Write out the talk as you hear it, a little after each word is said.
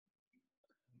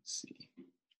See.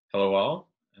 Hello all,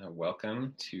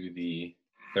 welcome to the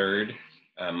third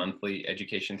monthly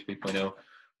Education 3.0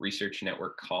 Research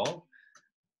Network call.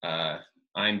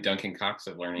 I'm Duncan Cox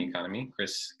of Learning Economy.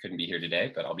 Chris couldn't be here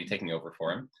today, but I'll be taking over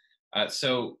for him.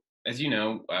 So as you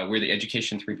know, we're the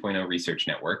Education 3.0 Research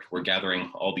Network. We're gathering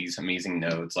all these amazing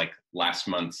nodes like last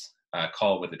month's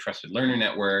call with the Trusted Learner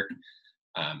Network,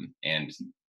 and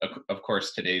of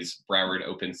course today's Broward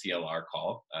OpenCLR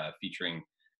call featuring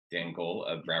Dan Gohl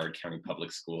of Broward County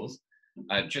Public Schools.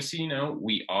 Just so you know,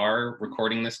 we are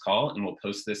recording this call and we'll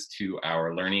post this to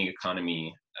our Learning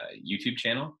Economy YouTube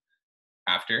channel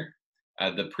after.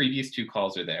 The previous two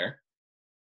calls are there.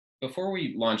 Before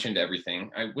we launch into everything,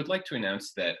 I would like to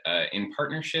announce that in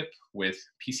partnership with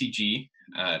PCG,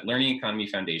 Learning Economy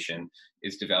Foundation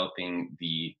is developing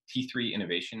the T3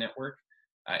 Innovation Network,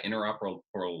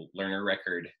 interoperable learner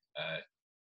record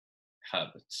hub.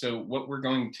 So what we're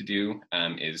going to do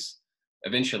is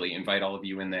eventually invite all of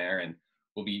you in there, and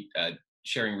we'll be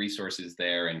sharing resources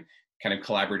there and kind of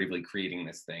collaboratively creating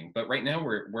this thing. But right now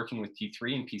we're working with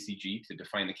T3 and PCG to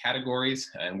define the categories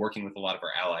and working with a lot of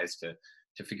our allies to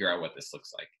figure out what this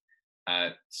looks like.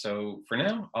 So for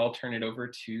now, I'll turn it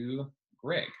over to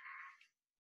Greg.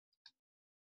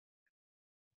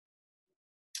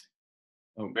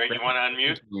 Oh, Greg, you want to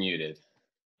unmute? Muted.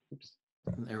 Oops.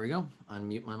 There we go.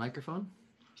 Unmute my microphone.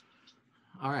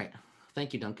 All right.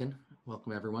 Thank you, Duncan.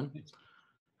 Welcome, everyone.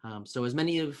 So as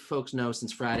many of folks know,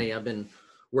 since Friday, I've been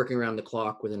working around the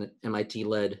clock with an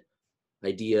MIT-led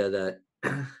idea that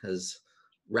has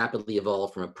rapidly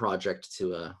evolved from a project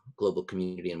to a global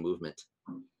community and movement.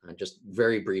 Just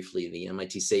very briefly, the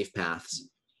MIT Safe Paths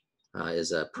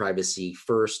is a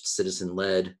privacy-first,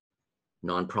 citizen-led,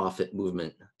 nonprofit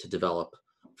movement to develop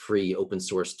free open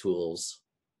source tools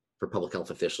for public health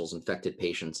officials, infected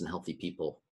patients, and healthy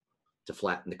people to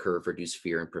flatten the curve, reduce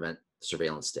fear, and prevent the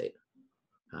surveillance state.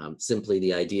 Simply,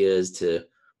 the idea is to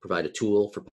provide a tool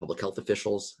for public health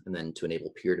officials and then to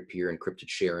enable peer-to-peer encrypted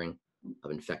sharing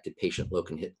of infected patient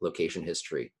location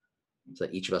history so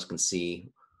that each of us can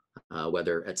see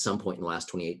whether at some point in the last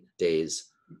 28 days,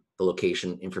 the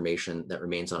location information that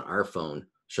remains on our phone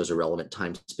shows a relevant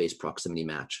time-space proximity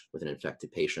match with an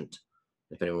infected patient.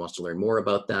 If anyone wants to learn more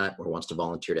about that or wants to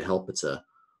volunteer to help, it's a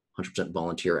 100%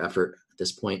 volunteer effort at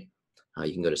this point.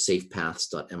 You can go to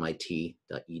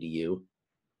safepaths.mit.edu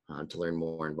to learn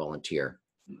more and volunteer.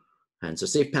 And so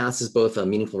Safe Paths is both a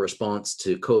meaningful response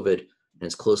to COVID and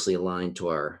it's closely aligned to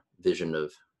our vision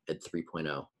of Ed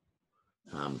 3.0.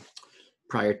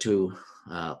 Prior to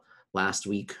last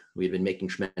week, we've been making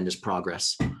tremendous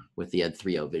progress with the Ed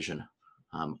 3.0 vision.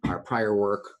 Our prior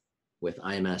work with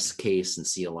IMS, CASE, and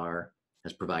CLR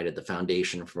has provided the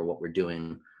foundation for what we're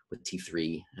doing with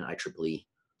T3 and IEEE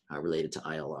related to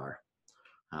ILR.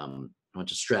 I want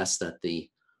to stress that the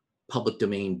public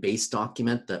domain base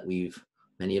document that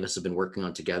many of us have been working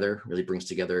on together really brings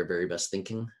together our very best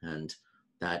thinking, and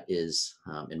that is,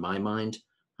 in my mind,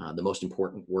 the most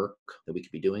important work that we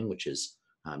could be doing, which is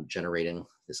generating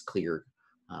this clear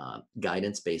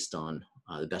guidance based on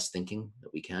the best thinking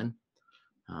that we can.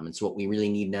 And so what we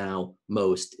really need now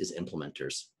most is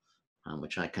implementers,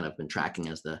 which I kind of been tracking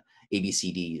as the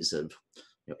ABCDs of,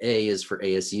 A is for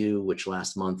ASU, which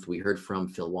last month we heard from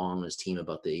Phil Wong and his team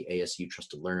about the ASU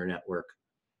Trusted Learner Network.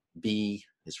 B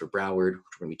is for Broward,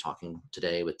 which we're going to be talking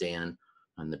today with Dan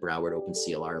on the Broward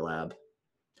OpenCLR Lab.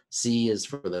 C is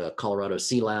for the Colorado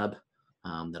C Lab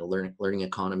that a learning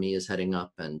economy is heading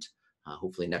up, and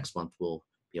hopefully next month we'll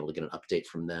be able to get an update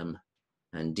from them.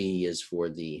 And D is for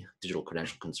the Digital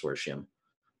Credential Consortium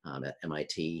at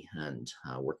MIT and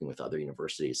working with other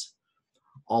universities.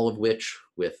 All of which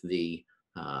with the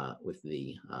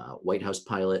White House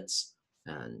pilots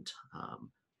and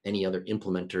any other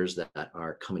implementers that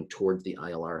are coming towards the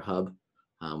ILR hub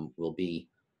will be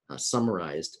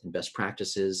summarized in best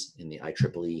practices in the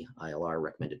IEEE ILR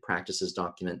recommended practices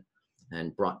document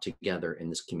and brought together in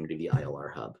this community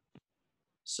ILR hub.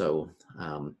 So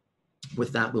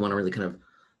with that, we want to really kind of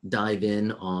dive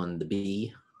in on the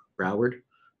B, Broward,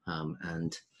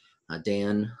 and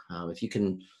Dan, if you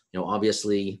can,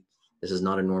 obviously this is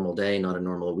not a normal day, not a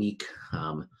normal week.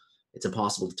 It's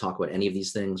impossible to talk about any of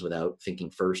these things without thinking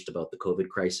first about the COVID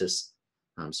crisis.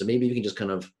 So maybe we can just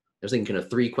I was thinking kind of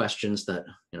three questions that,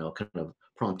 kind of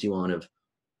prompt you on of,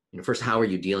 first, how are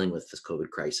you dealing with this COVID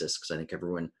crisis? Because I think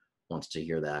everyone wants to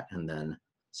hear that. And then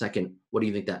second, what do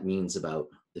you think that means about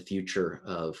the future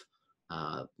of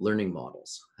learning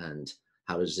models? And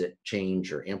how does it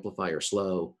change or amplify or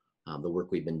slow the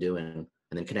work we've been doing?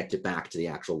 And then connect it back to the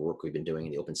actual work we've been doing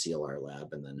in the OpenCLR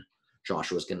Lab. And then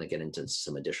Joshua's going to get into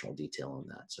some additional detail on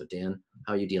that. So Dan,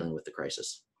 how are you dealing with the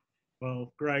crisis?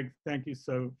 Well, Greg, thank you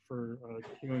so for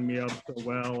queuing me up so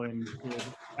well, and good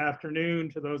afternoon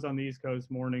to those on the East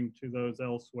Coast, morning to those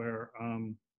elsewhere.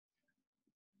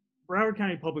 Broward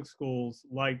County Public Schools,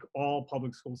 like all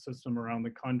public school system around the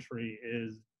country,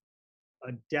 is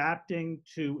adapting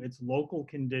to its local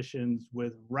conditions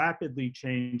with rapidly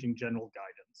changing general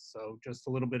guidance. So just a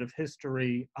little bit of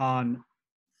history. On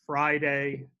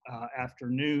Friday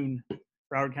afternoon,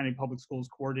 Broward County Public Schools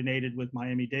coordinated with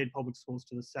Miami-Dade Public Schools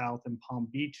to the south and Palm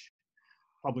Beach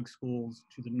Public Schools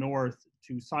to the north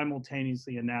to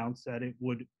simultaneously announce that it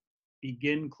would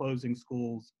begin closing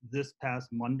schools this past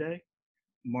Monday,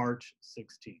 March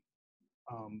 16th.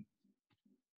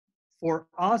 For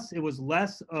us, it was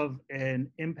less of an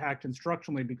impact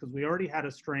instructionally because we already had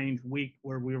a strange week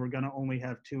where we were going to only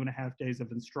have 2.5 days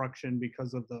of instruction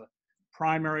because of the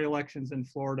primary elections in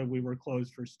Florida. We were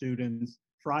closed for students.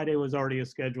 Friday was already a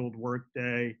scheduled work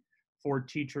day for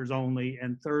teachers only,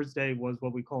 and Thursday was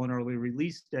what we call an early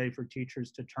release day for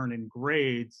teachers to turn in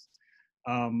grades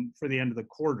for the end of the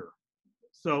quarter.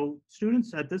 So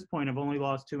students at this point have only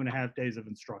lost 2.5 days of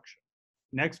instruction.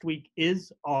 Next week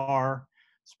is our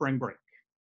spring break.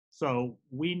 So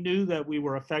we knew that we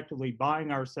were effectively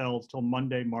buying ourselves till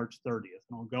Monday, March 30th,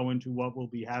 and I'll go into what will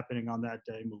be happening on that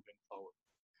day moving forward.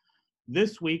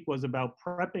 This week was about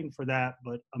prepping for that,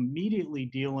 but immediately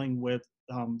dealing with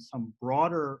some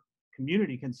broader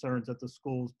community concerns that the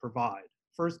schools provide.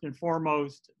 First and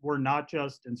foremost, we're not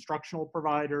just instructional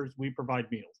providers, we provide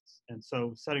meals. And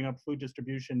so setting up food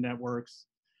distribution networks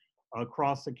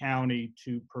across the county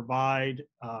to provide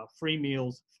free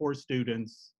meals for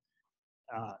students.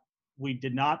 We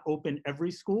did not open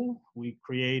every school. We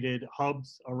created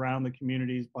hubs around the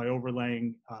communities by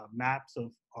overlaying maps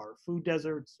of our food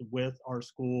deserts with our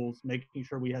schools, making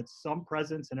sure we had some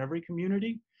presence in every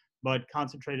community, but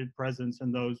concentrated presence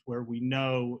in those where we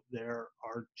know there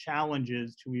are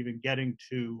challenges to even getting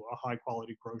to a high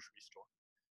quality grocery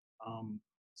store.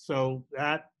 So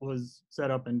that was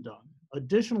set up and done.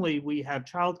 Additionally, we have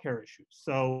childcare issues.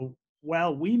 So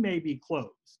while we may be closed,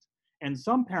 and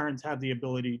some parents have the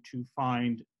ability to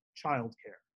find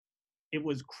childcare, it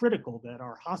was critical that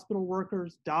our hospital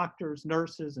workers, doctors,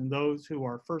 nurses, and those who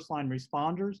are first-line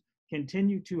responders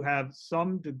continue to have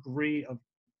some degree of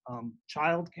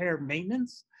childcare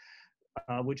maintenance,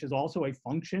 which is also a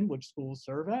function which schools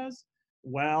serve as,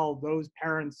 while those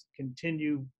parents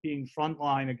continue being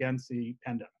frontline against the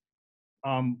pandemic.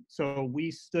 So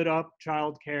we stood up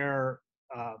childcare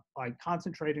by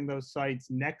concentrating those sites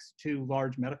next to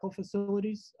large medical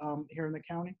facilities here in the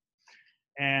county.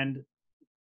 And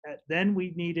then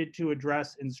we needed to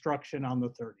address instruction on the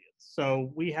 30th.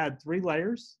 So we had 3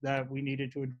 layers that we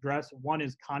needed to address. One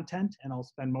is content, and I'll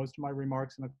spend most of my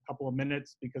remarks in a couple of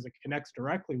minutes because it connects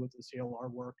directly with the CLR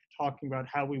work, talking about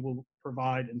how we will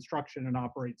provide instruction and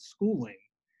operate schooling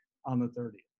on the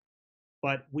 30th.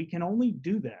 But we can only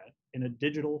do that in a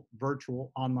digital,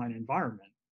 virtual, online environment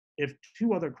if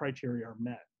 2 other criteria are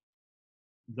met.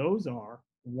 Those are,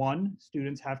 1,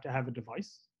 students have to have a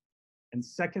device, and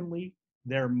secondly,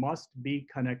 there must be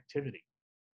connectivity,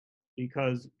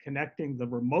 because connecting the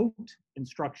remote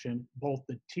instruction, both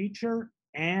the teacher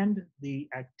and the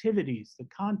activities, the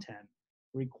content,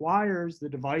 requires the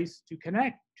device to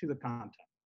connect to the content.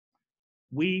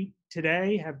 We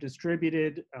today have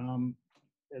distributed,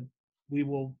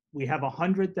 we have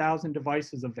 100,000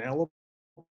 devices available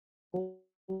for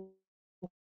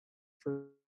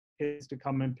kids to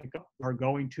come and pick up, are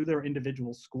going to their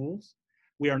individual schools.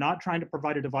 We are not trying to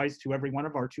provide a device to every one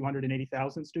of our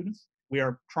 280,000 students. We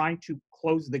are trying to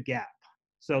close the gap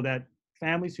so that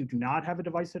families who do not have a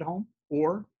device at home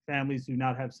or families who do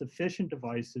not have sufficient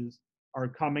devices are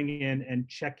coming in and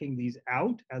checking these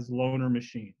out as loaner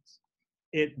machines.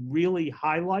 It really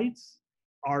highlights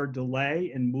our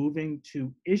delay in moving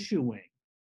to issuing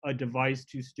a device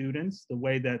to students the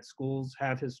way that schools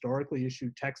have historically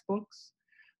issued textbooks.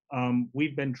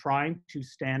 We've been trying to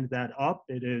stand that up.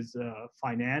 It is a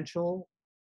financial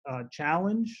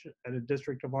challenge at a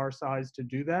district of our size to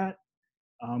do that,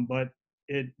 but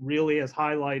it really has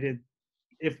highlighted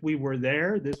if we were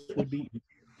there, this would be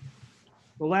easier.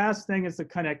 The last thing is the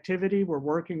connectivity. We're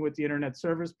working with the internet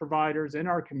service providers in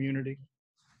our community.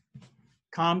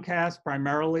 Comcast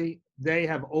primarily, they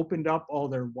have opened up all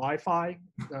their Wi-Fi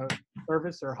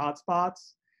service or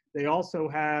hotspots. They also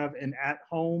have an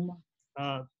at-home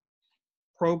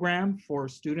program for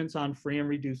students on free and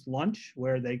reduced lunch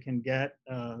where they can get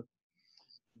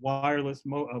wireless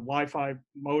Wi-Fi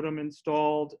modem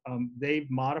installed. They've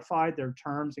modified their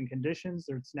terms and conditions.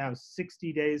 It's now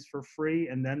 60 days for free,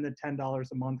 and then the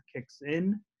 $10 a month kicks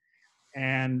in.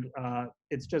 And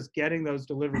it's just getting those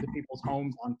delivered to people's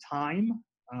homes on time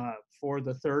for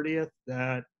the 30th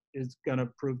that is going to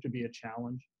prove to be a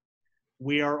challenge.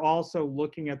 We are also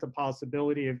looking at the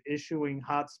possibility of issuing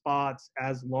hotspots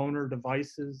as loaner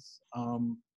devices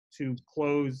to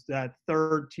close that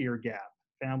third tier gap.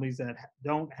 Families that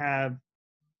don't have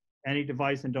any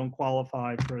device and don't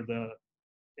qualify for the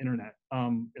Internet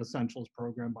Essentials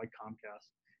program by Comcast.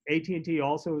 AT&T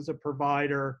also is a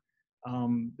provider.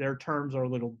 Their terms are a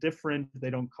little different. They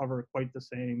don't cover quite the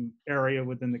same area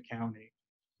within the county.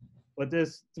 But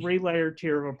this three-layer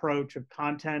tier of approach of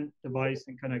content, device,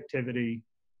 and connectivity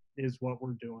is what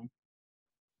we're doing.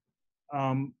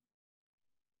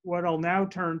 What I'll now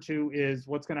turn to is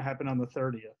what's going to happen on the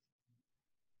 30th.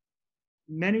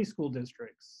 Many school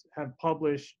districts have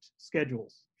published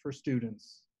schedules for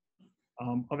students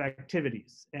of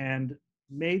activities and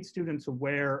made students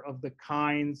aware of the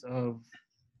kinds of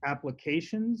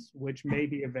applications which may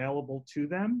be available to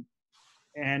them,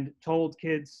 and told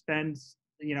kids spend,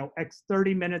 you know,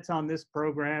 30 minutes on this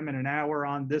program and an hour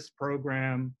on this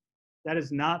program. That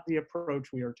is not the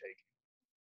approach we are taking.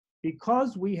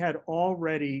 Because we had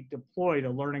already deployed a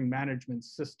learning management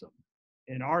system,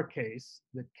 in our case,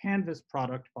 the Canvas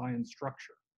product by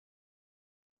Instructure,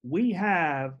 we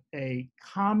have a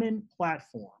common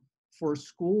platform for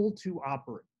school to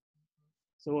operate.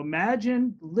 So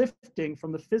imagine lifting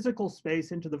from the physical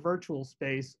space into the virtual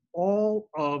space all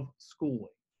of schooling.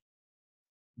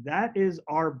 That is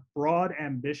our broad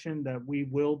ambition that we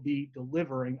will be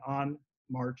delivering on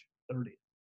March 30th.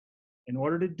 In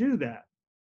order to do that,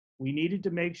 we needed to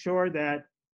make sure that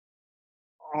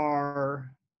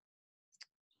our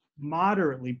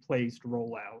moderately placed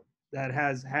rollout that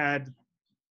has had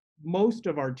most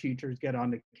of our teachers get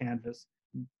onto Canvas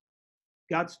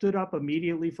got stood up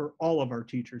immediately for all of our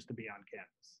teachers to be on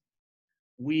Canvas.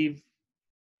 We've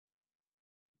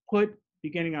put,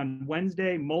 beginning on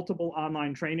Wednesday, multiple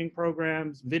online training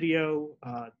programs, video,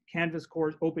 Canvas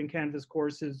course, open Canvas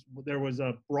courses. There was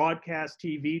a broadcast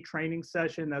TV training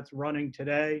session that's running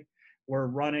today. We're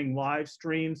running live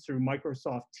streams through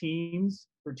Microsoft Teams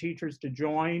for teachers to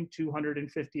join,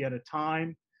 250 at a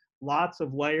time. Lots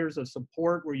of layers of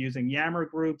support. We're using Yammer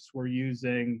groups. We're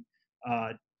using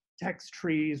text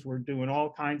trees. We're doing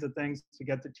all kinds of things to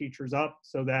get the teachers up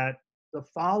so that the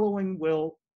following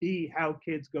will be how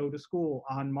kids go to school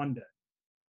on Monday.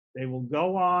 They will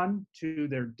go on to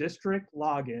their district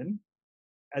login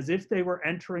as if they were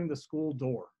entering the school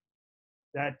door.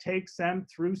 That takes them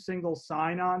through single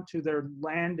sign-on to their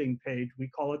landing page. We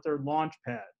call it their launch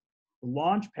pad. The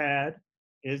launch pad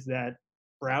is that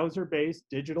browser-based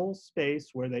digital space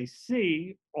where they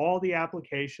see all the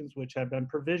applications which have been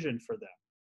provisioned for them.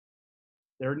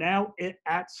 They're now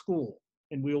at school,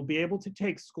 and we will be able to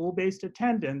take school-based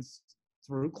attendance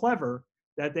through Clever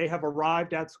that they have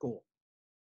arrived at school.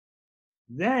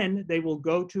 Then they will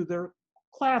go to their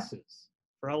classes.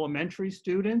 For elementary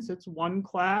students, it's one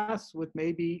class with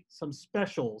maybe some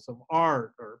specials of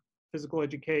art or physical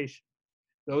education.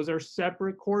 Those are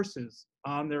separate courses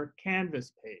on their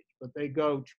Canvas page, but they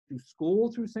go to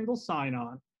school through single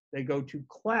sign-on, they go to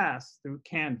class through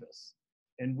Canvas.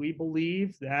 And we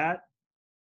believe that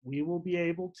we will be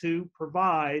able to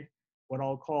provide what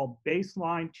I'll call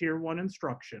baseline tier 1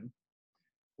 instruction.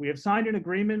 We have signed an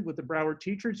agreement with the Broward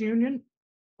Teachers Union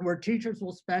where teachers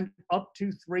will spend up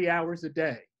to 3 hours a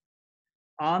day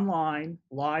online,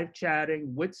 live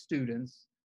chatting with students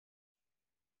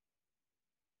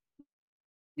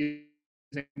using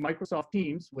Microsoft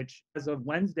Teams, which as of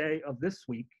Wednesday of this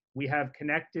week, we have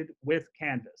connected with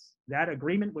Canvas. That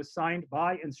agreement was signed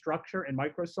by Instructure and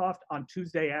Microsoft on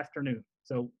Tuesday afternoon.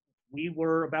 So we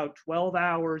were about 12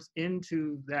 hours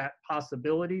into that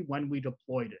possibility when we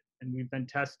deployed it, and we've been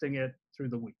testing it through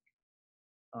the week.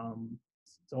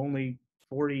 It's only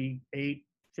 48,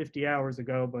 50 hours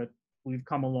ago, but we've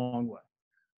come a long way.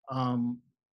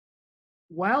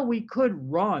 While we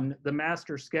could run the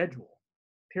master schedule,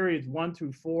 periods 1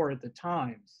 through 4 at the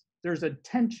times, there's a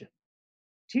tension.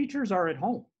 Teachers are at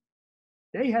home.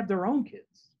 They have their own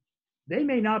kids. They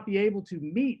may not be able to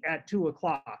meet at 2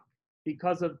 o'clock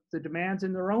because of the demands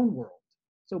in their own world.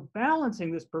 So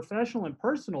balancing this professional and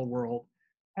personal world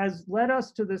has led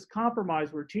us to this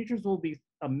compromise where teachers will be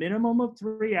a minimum of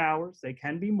 3 hours. They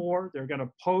can be more. They're going to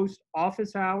post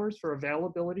office hours for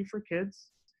availability for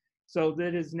kids. So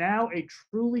that is now a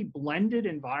truly blended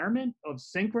environment of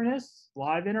synchronous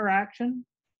live interaction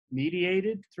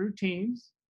mediated through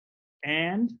Teams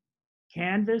and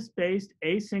Canvas-based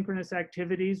asynchronous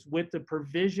activities with the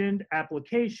provisioned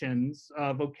applications,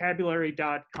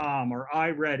 vocabulary.com or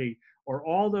iReady or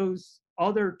all those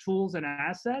other tools and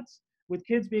assets, with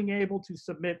kids being able to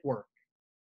submit work.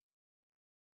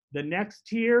 The next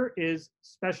tier is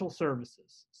special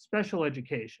services, special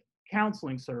education,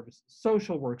 counseling services,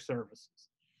 social work services.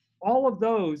 All of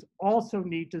those also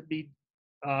need to be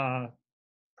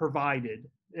provided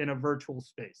in a virtual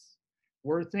space.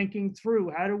 We're thinking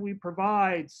through, how do we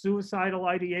provide suicidal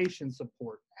ideation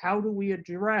support? How do we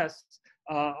address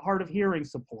hard of hearing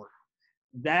support?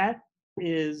 That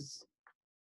is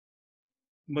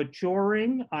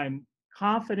maturing. I'm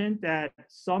confident that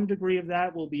some degree of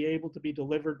that will be able to be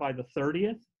delivered by the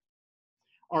 30th.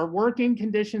 Our working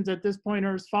conditions at this point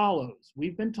are as follows.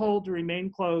 We've been told to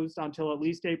remain closed until at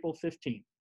least April 15th.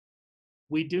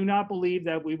 We do not believe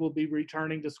that we will be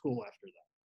returning to school after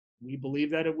that. We believe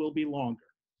that it will be longer.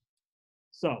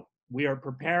 So we are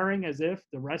preparing as if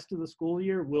the rest of the school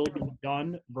year will be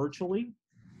done virtually.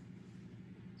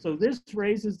 So this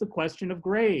raises the question of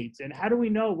grades, and how do we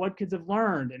know what kids have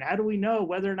learned, and how do we know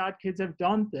whether or not kids have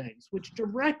done things, which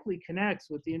directly connects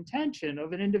with the intention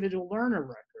of an individual learner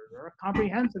record or a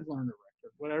comprehensive learner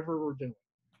record, whatever we're doing.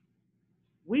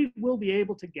 We will be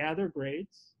able to gather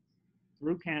grades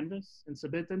through Canvas and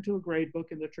submit them to a grade book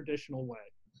in the traditional way.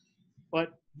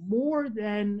 But more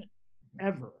than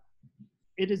ever,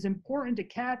 it is important to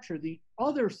capture the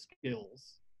other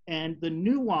skills and the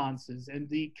nuances and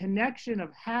the connection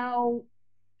of how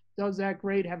does that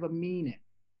grade have a meaning?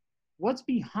 What's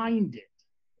behind it?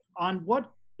 On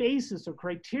what basis or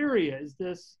criteria is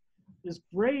this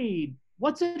grade,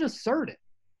 what's it asserting?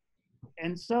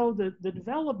 And so the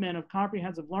development of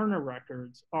comprehensive learner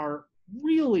records are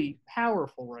really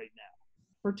powerful right now,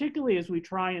 particularly as we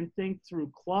try and think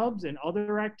through clubs and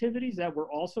other activities that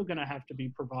we're also going to have to be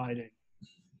providing.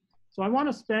 So I want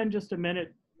to spend just a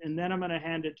minute, and then I'm going to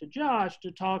hand it to Josh to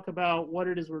talk about what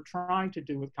it is we're trying to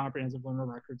do with comprehensive learner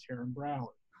records here in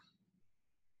Broward.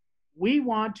 We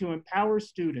want to empower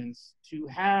students to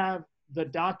have the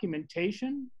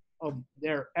documentation of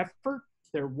their effort,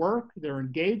 their work, their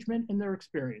engagement, and their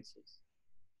experiences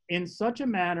in such a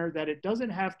manner that it doesn't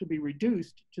have to be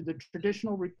reduced to the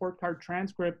traditional report card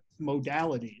transcript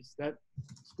modalities that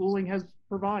schooling has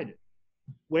provided,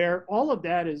 where all of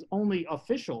that is only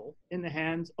official in the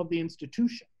hands of the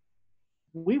institution.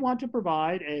 We want to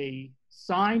provide a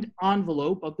signed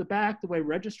envelope of the back, the way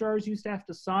registrars used to have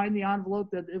to sign the envelope,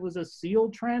 that it was a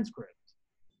sealed transcript,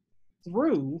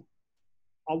 through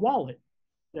a wallet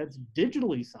that's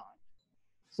digitally signed,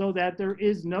 so that there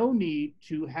is no need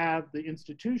to have the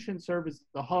institution serve as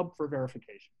the hub for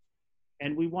verification.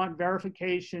 And we want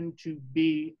verification to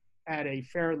be at a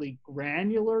fairly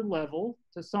granular level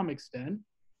to some extent.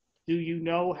 Do you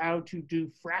know how to do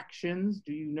fractions?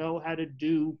 Do you know how to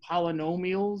do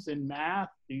polynomials in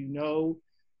math? Do you know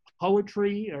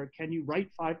poetry, or can you write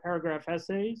 5-paragraph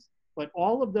essays? But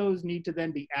all of those need to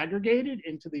then be aggregated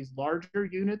into these larger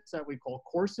units that we call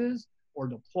courses or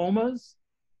diplomas.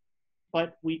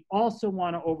 But we also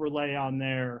want to overlay on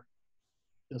there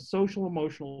the social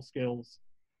emotional skills,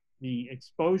 the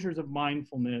exposures of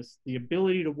mindfulness, the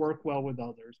ability to work well with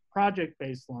others,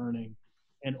 project-based learning,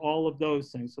 and all of those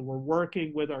things. So we're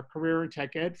working with our career and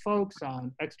tech ed folks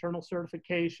on external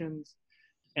certifications.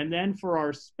 And then for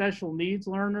our special needs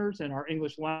learners and our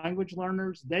English language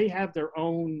learners, they have their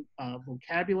own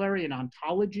vocabulary and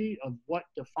ontology of what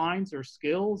defines their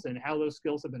skills and how those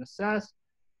skills have been assessed.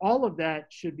 All of that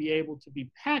should be able to be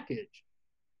packaged,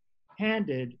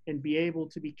 handed, and be able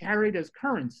to be carried as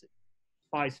currency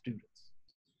by students.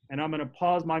 And I'm going to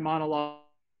pause my monologue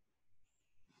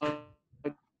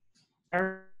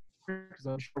because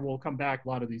I'm sure we'll come back a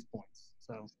lot of these points.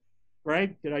 So,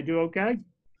 Greg, did I do okay?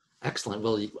 Excellent.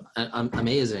 Well,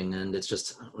 amazing. And it's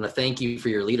just, I want to thank you for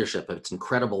your leadership. It's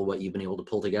incredible what you've been able to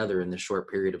pull together in this short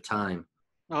period of time.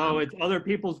 Oh, it's other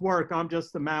people's work. I'm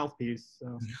just the mouthpiece.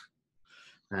 So.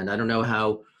 And I don't know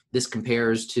how this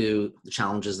compares to the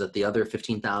challenges that the other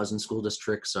 15,000 school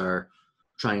districts are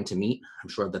trying to meet. I'm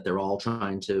sure that they're all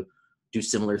trying to do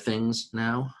similar things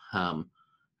now.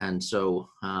 And so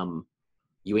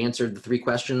you answered the 3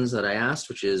 questions that I asked,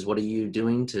 which is, what are you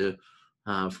doing to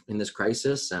in this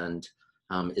crisis? And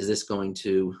is this going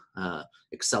to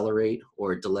accelerate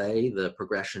or delay the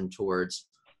progression towards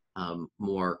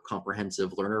more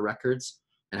comprehensive learner records?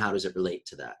 And how does it relate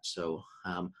to that? So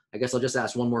I guess I'll just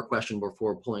ask one more question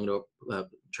before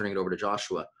turning it over to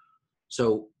Joshua.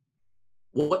 So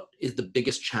what is the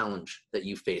biggest challenge that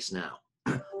you face now,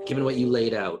 given what you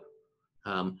laid out?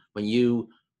 When you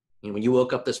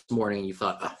woke up this morning and you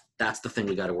thought, oh, that's the thing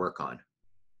we got to work on,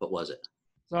 what was it?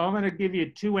 So I'm going to give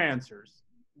you 2 answers.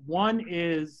 One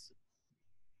is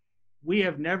we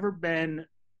have never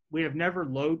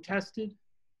load tested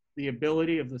the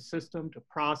ability of the system to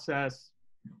process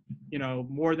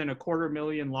more than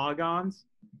 250,000 logons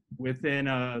within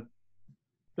a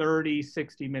 30,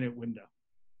 60-minute window.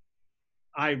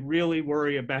 I really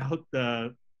worry about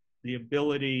the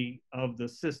ability of the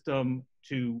system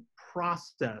to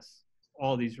process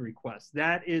all these requests.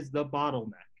 That is the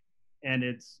bottleneck. And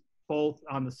it's both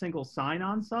on the single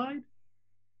sign-on side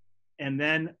and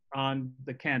then on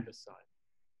the Canvas side,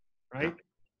 right?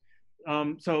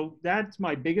 So that's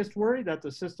my biggest worry, that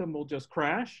the system will just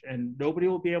crash and nobody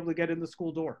will be able to get in the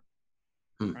school door,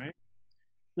 right?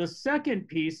 The second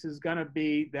piece is going to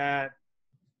be that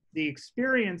the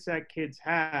experience that kids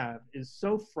have is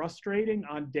so frustrating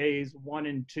on days 1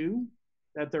 and 2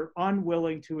 that they're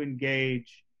unwilling to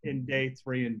engage in day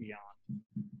 3 and beyond.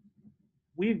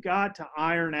 We've got to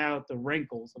iron out the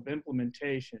wrinkles of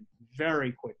implementation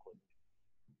very quickly.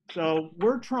 So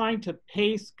we're trying to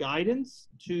pace guidance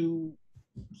to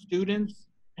students,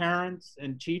 parents,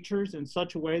 and teachers in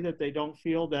such a way that they don't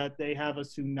feel that they have a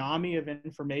tsunami of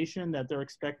information that they're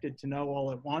expected to know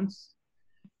all at once.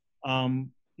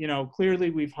 Clearly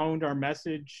we've honed our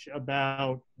message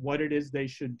about what it is they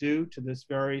should do to this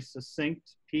very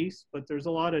succinct piece, but there's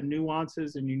a lot of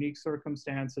nuances and unique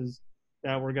circumstances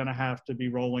that we're going to have to be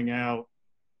rolling out.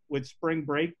 With spring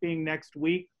break being next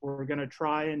week, we're going to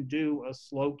try and do a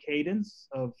slow cadence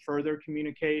of further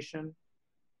communication.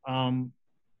 And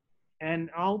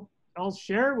I'll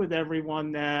share with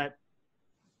everyone that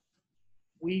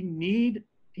we need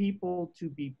people to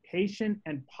be patient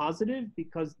and positive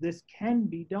because this can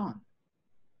be done.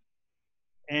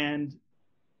 And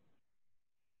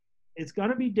it's going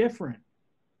to be different.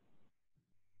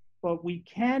 But we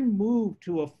can move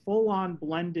to a full-on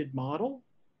blended model,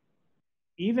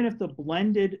 even if the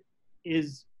blended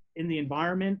is in the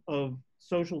environment of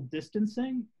social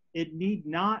distancing. It need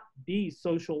not be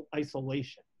social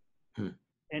isolation.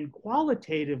 And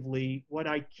qualitatively, what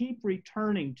I keep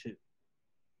returning to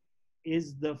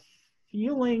is the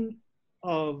feeling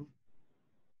of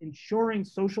ensuring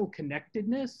social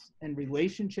connectedness and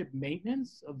relationship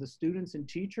maintenance of the students and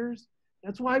teachers.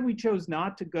 That's why we chose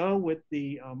not to go with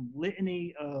the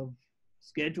litany of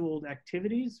scheduled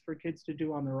activities for kids to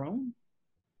do on their own.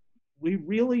 We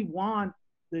really want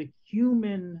the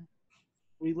human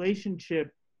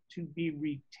relationship to be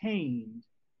retained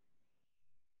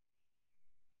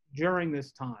during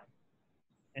this time.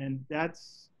 And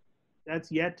that's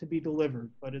yet to be delivered,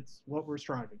 but it's what we're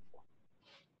striving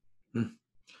for.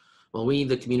 Well, we,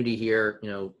 the community here,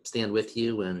 stand with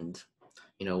you, and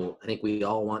I think we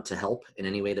all want to help in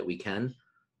any way that we can.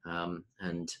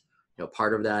 And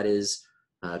part of that is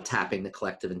tapping the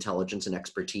collective intelligence and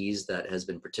expertise that has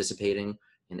been participating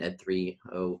in Ed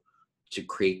 3.0 to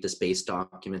create this base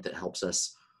document that helps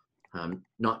us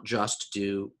not just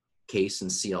do CASE and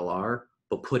CLR,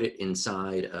 but put it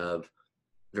inside of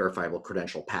verifiable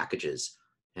credential packages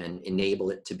and enable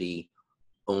it to be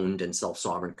owned and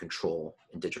self-sovereign control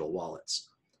in digital wallets.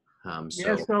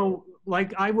 So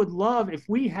like I would love if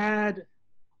we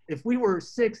were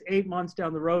 6-8 months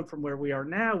down the road from where we are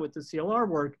now with the CLR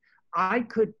work, I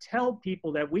could tell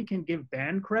people that we can give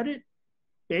band credit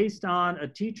based on a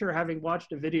teacher having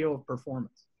watched a video of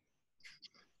performance,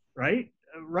 right?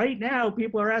 Right now,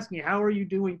 people are asking, how are you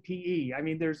doing PE? I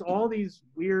mean, there's all these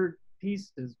weird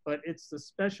pieces, but it's the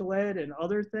special ed and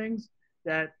other things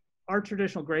that our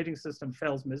traditional grading system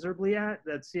fails miserably at,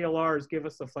 that CLRs give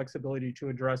us the flexibility to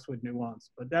address with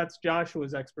nuance. But that's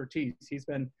Joshua's expertise. He's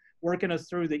been working us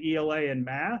through the ELA and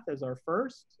math as our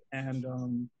first. And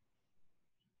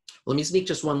let me sneak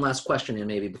just one last question in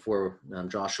maybe before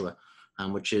Joshua,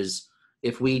 which is,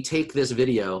 if we take this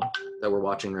video that we're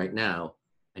watching right now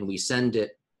and we send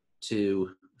it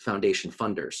to foundation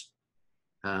funders,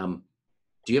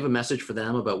 do you have a message for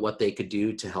them about what they could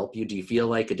do to help you? Do you feel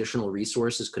like additional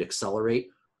resources could accelerate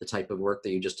the type of work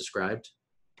that you just described?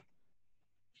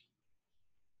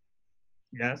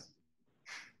 Yes.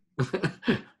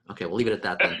 Okay, we'll leave it at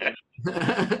that then.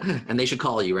 And they should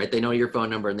call you, right? They know your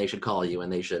phone number and they should call you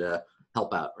and they should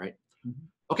help out, right? Mm-hmm.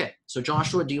 Okay, so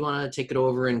Joshua, do you want to take it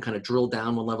over and kind of drill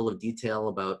down one level of detail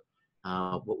about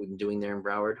what we've been doing there in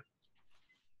Broward?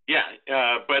 Yeah,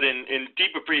 but in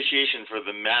deep appreciation for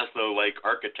the Maslow-like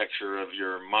architecture of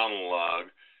your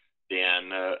monologue, Dan,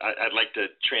 I'd like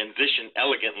to transition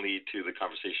elegantly to the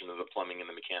conversation of the plumbing and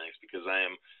the mechanics, because I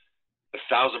am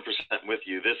 1,000% with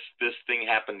you. This thing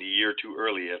happened a year too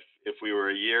early. If we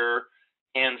were a year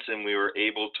hence and we were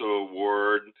able to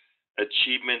award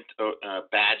achievement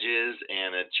badges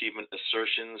and achievement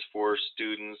assertions for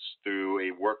students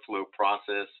through a workflow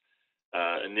process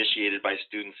initiated by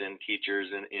students and teachers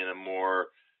in a more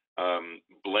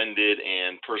blended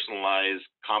and personalized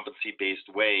competency-based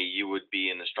way, you would be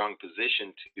in a strong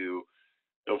position to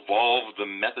evolve the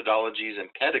methodologies and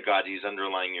pedagogies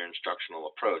underlying your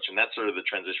instructional approach. And that's sort of the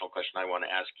transitional question I want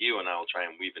to ask you, and I'll try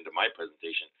and weave into my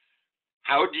presentation.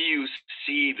 How do you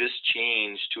see this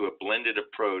change to a blended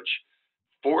approach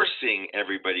forcing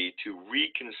everybody to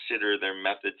reconsider their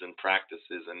methods and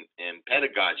practices and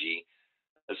pedagogy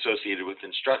associated with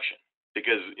instruction?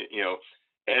 Because, you know,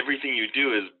 everything you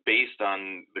do is based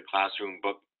on the classroom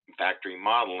book factory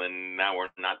model, and now we're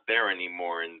not there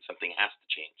anymore, and something has to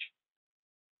change.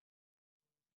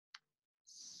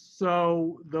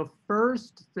 So the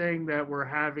first thing that we're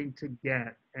having to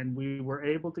get, and we were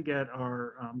able to get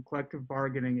our collective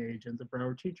bargaining agent, the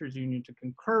Broward Teachers Union, to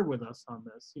concur with us on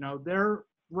this. You know, they're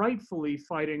rightfully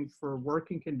fighting for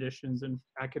working conditions and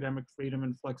academic freedom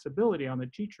and flexibility on the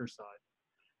teacher side.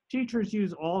 Teachers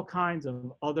use all kinds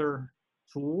of other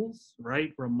tools,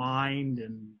 right? Remind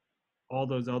and all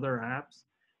those other apps.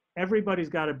 Everybody's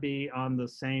got to be on the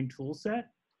same tool set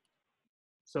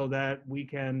so that we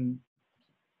can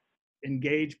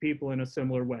engage people in a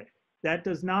similar way. That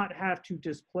does not have to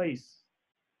displace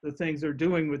the things they're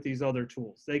doing with these other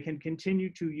tools. They can continue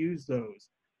to use those,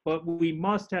 but we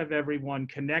must have everyone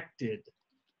connected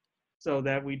so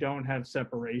that we don't have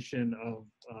separation of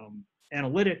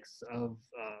analytics, of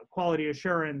quality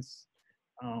assurance.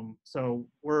 So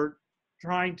we're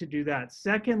trying to do that.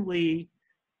 Secondly,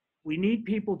 we need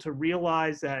people to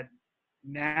realize that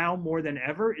now more than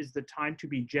ever is the time to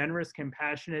be generous,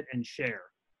 compassionate, and share.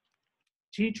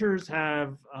 Teachers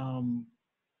have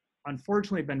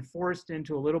unfortunately been forced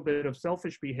into a little bit of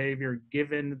selfish behavior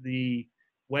given the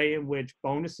way in which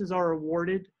bonuses are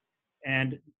awarded.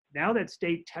 And now that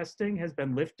state testing has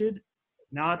been lifted,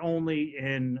 not only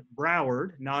in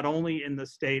Broward, not only in the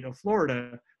state of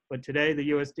Florida, but today the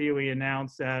US DOE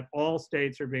announced that all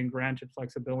states are being granted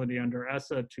flexibility under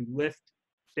ESSA to lift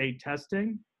state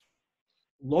testing.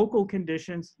 Local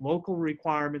conditions, local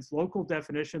requirements, local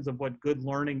definitions of what good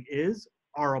learning is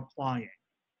are applying.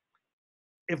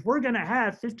 If we're going to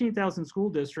have 15,000 school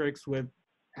districts with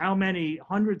how many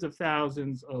hundreds of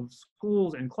thousands of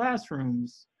schools and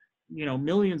classrooms, you know,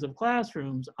 millions of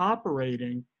classrooms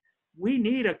operating, we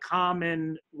need a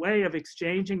common way of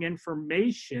exchanging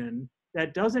information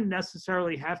that doesn't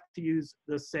necessarily have to use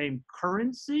the same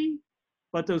currency,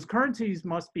 but those currencies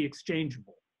must be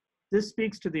exchangeable. This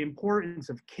speaks to the importance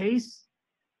of CASE,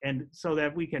 and so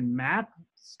that we can map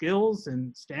skills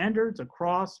and standards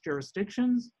across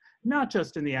jurisdictions, not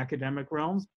just in the academic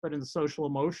realms, but in the social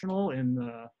emotional, in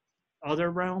the other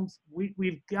realms.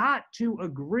 We've got to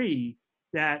agree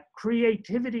that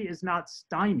creativity is not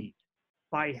stymied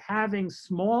by having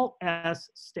small s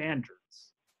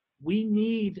standards. We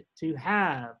need to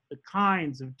have the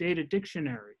kinds of data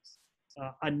dictionaries,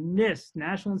 a NIST,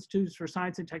 National Institutes for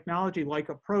Science and Technology-like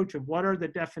approach of what are the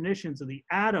definitions of the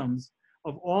atoms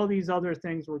of all these other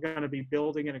things we're going to be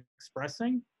building and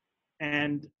expressing.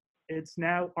 And it's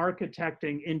now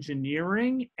architecting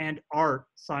engineering and art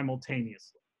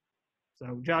simultaneously.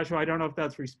 So Joshua, I don't know if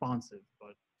that's responsive,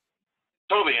 but.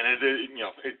 Totally, and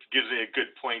it gives me a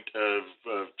good point of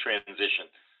transition.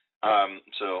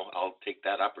 So I'll take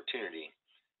that opportunity.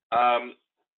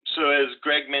 So as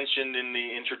Greg mentioned in the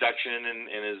introduction,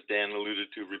 and as Dan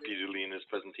alluded to repeatedly in his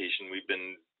presentation, we've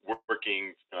been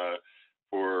working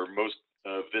for most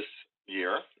of this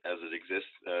year, as it exists,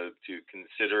 to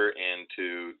consider and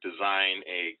to design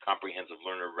a comprehensive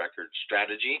learner record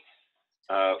strategy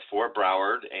for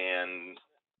Broward, and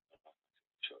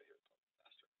show you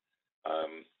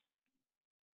faster.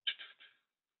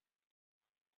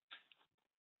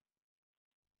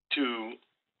 To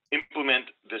implement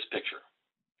this picture.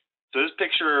 So this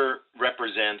picture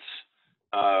represents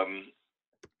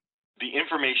the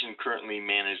information currently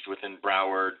managed within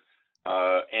Broward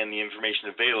and the information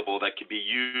available that could be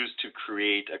used to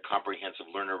create a comprehensive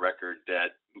learner record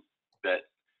that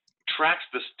tracks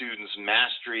the student's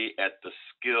mastery at the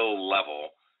skill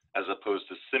level, as opposed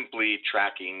to simply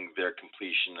tracking their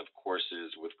completion of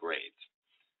courses with grades.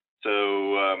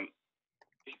 So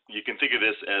you can think of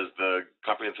this as the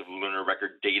comprehensive learner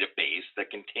record database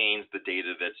that contains the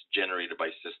data that's generated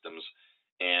by systems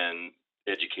and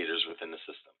educators within the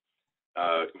system.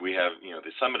 We have,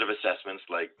 the summative assessments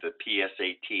like the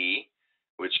PSAT,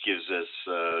 which gives us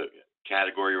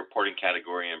reporting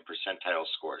category and percentile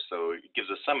score. So it gives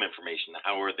us some information.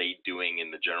 How are they doing in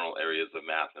the general areas of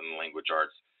math and language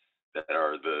arts that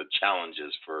are the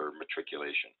challenges for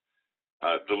matriculation?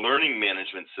 The learning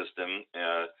management system,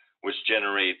 which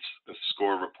generates the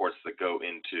score reports that go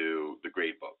into the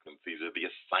grade book. And these are the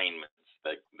assignments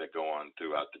that go on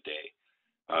throughout the day.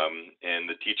 And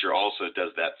the teacher also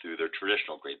does that through their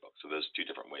traditional gradebook. So there's two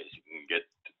different ways. You can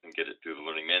get it through the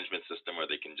learning management system, or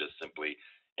they can just simply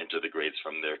enter the grades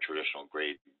from their traditional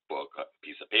gradebook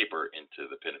piece of paper into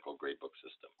the Pinnacle gradebook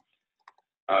system.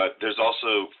 There's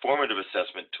also formative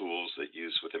assessment tools that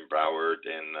use within Broward,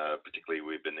 and particularly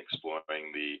we've been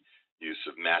exploring the use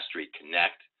of Mastery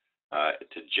Connect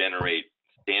to generate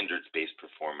standards-based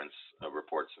performance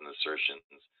reports and assertions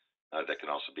that can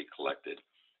also be collected.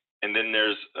 And then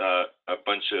there's a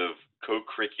bunch of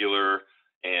co-curricular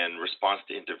and response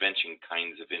to intervention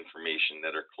kinds of information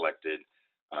that are collected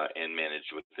and managed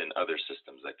within other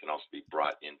systems that can also be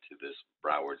brought into this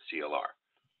Broward CLR.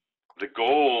 The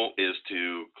goal is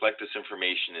to collect this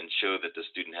information and show that the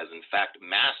student has in fact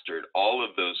mastered all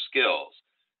of those skills,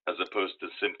 as opposed to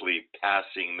simply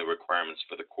passing the requirements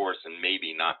for the course and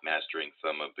maybe not mastering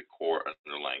some of the core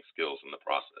underlying skills in the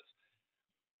process.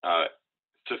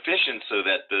 Sufficient so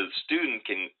that the student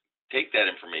can take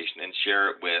that information and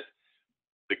share it with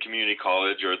the community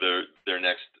college or their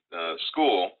next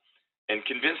school and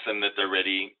convince them that they're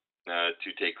ready to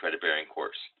take credit-bearing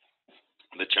course.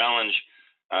 The challenge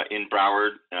in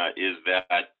Broward is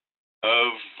that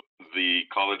of the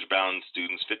college-bound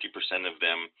students, 50% of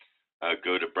them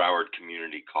go to Broward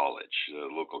Community College, the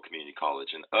local community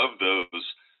college. And of those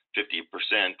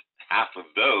 50%, half of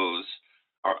those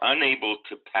are unable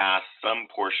to pass some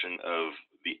portion of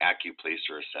the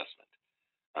AccuPlacer assessment,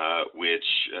 which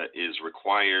is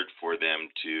required for them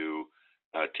to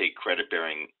take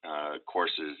credit-bearing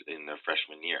courses in their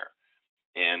freshman year.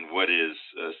 And what is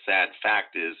a sad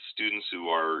fact is students who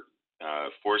are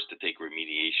forced to take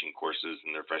remediation courses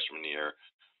in their freshman year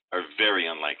are very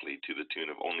unlikely, to the tune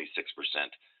of only 6%,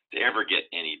 to ever get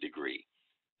any degree.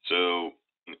 So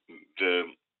the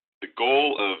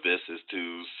goal of this is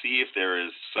to see if there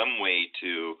is some way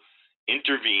to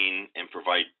intervene and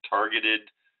provide targeted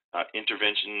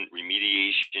intervention,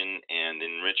 remediation, and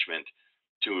enrichment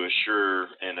to assure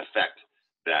and affect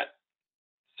that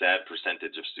sad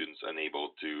percentage of students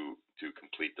unable to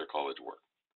complete their college work.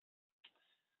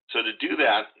 So to do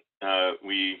that,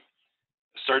 we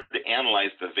started to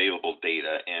analyze the available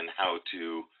data and how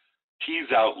to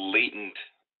tease out latent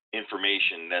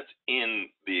information that's in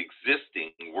the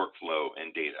existing workflow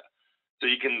and data. So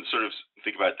you can sort of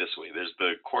think about it this way. There's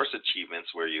the course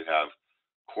achievements where you have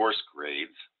course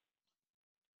grades.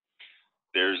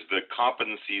 There's the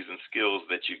competencies and skills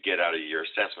that you get out of your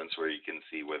assessments where you can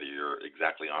see whether you're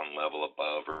exactly on level,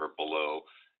 above, or below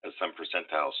as some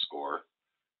percentile score.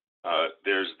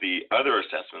 There's the other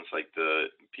assessments like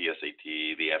the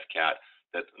PSAT, the FCAT,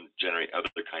 that generate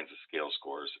other kinds of scale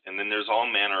scores. And then there's all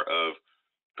manner of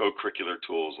co-curricular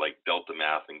tools like Delta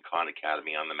Math and Khan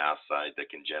Academy on the math side that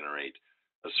can generate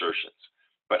assertions.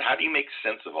 But how do you make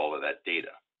sense of all of that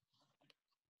data?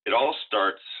 It all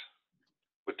starts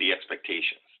with the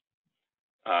expectations.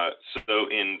 So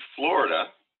in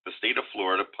Florida, the state of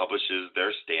Florida publishes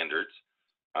their standards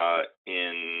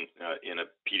in a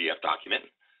PDF document,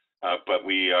 but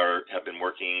we have been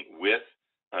working with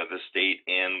the state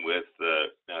and with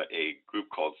a group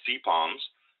called CPOMS,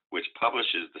 which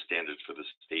publishes the standards for the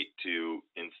state, to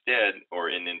instead, or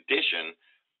in addition,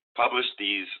 publish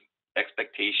these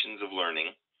expectations of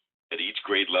learning at each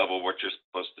grade level, what you're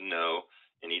supposed to know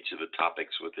in each of the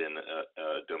topics within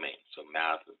a domain. So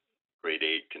math, grade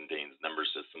 8 contains number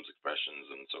systems, expressions,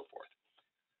 and so forth.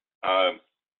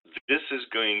 This is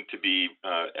going to be,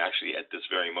 actually at this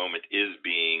very moment, is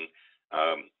being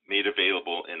made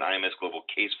available in IMS Global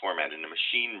case format in a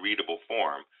machine-readable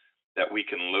form that we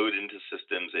can load into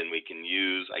systems and we can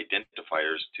use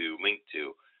identifiers to link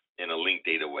to in a linked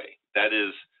data way. That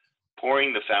is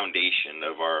pouring the foundation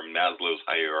of our Maslow's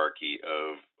hierarchy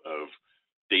of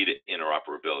data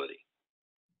interoperability.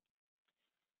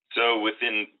 So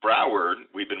within Broward,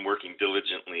 we've been working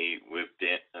diligently with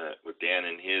Dan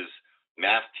and his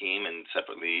math team, and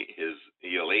separately his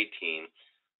ELA team,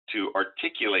 to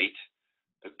articulate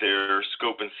their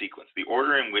scope and sequence, the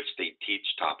order in which they teach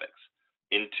topics,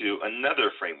 into another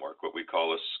framework, what we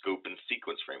call a scope and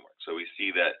sequence framework. So we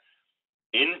see that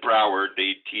in Broward,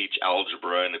 they teach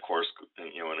algebra in a course,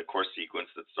 in a course sequence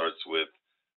that starts with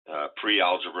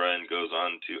pre-algebra and goes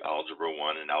on to algebra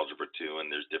 1 and algebra 2,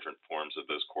 and there's different forms of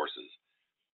those courses.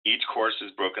 Each course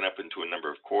is broken up into a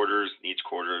number of quarters, and each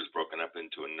quarter is broken up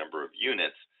into a number of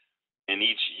units, and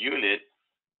each unit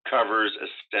covers a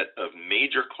set of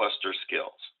major cluster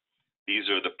skills. These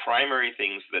are the primary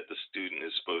things that the student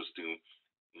is supposed to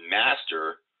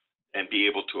master and be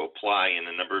able to apply in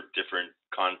a number of different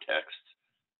contexts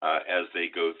as they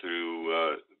go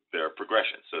through their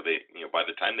progression. So they, by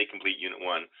the time they complete Unit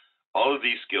 1, all of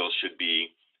these skills should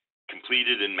be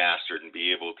completed and mastered and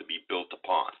be able to be built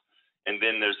upon. And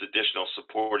then there's additional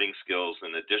supporting skills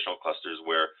and additional clusters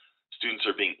where students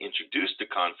are being introduced to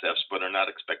concepts but are not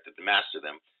expected to master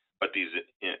them. But these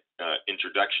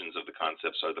introductions of the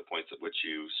concepts are the points at which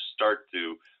you start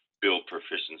to build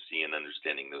proficiency in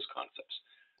understanding those concepts.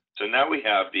 So now we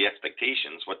have the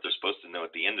expectations, what they're supposed to know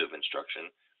at the end of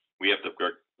instruction. We have the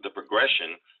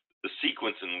progression, the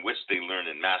sequence in which they learn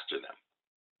and master them.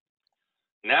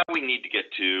 Now we need to get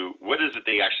to what is it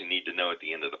they actually need to know at the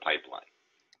end of the pipeline.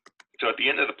 So at the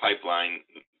end of the pipeline,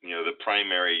 the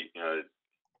primary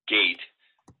gate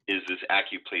is this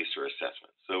AccuPlacer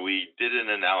assessment. So we did an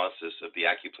analysis of the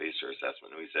AccuPlacer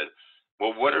assessment. And we said,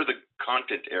 well, what are the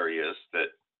content areas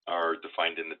that are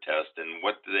defined in the test, and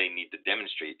what do they need to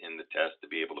demonstrate in the test to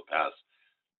be able to pass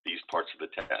these parts of the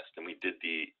test? And we did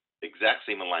the exact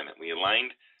same alignment. We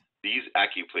aligned these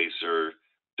AccuPlacer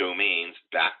domains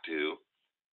back to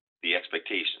the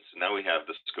expectations. So now we have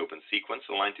the scope and sequence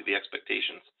aligned to the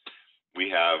expectations. We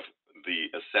have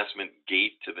the assessment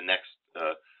gate to the next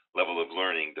level of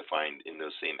learning defined in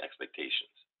those same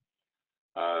expectations,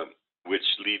 which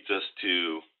leads us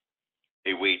to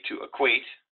a way to equate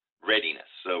readiness.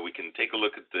 So we can take a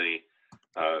look at the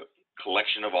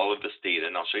collection of all of this data,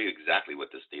 and I'll show you exactly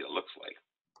what this data looks like.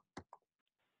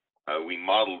 We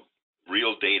modeled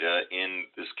real data in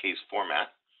this case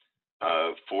format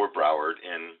for Broward,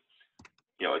 and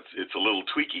it's a little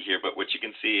tweaky here, but what you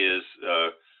can see is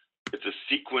it's a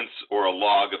sequence or a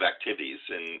log of activities,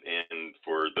 and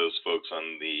for those folks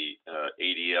on the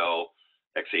ADL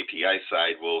XAPI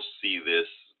side, we'll see this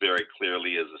very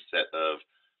clearly as a set of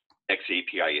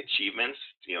XAPI achievements.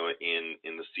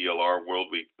 In the CLR world,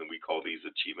 we call these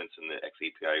achievements. In the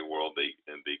XAPI world,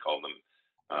 they call them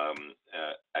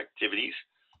activities,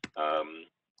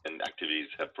 and activities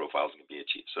have profiles and can be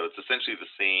achieved. So it's essentially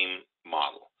the same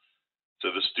model. So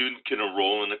the student can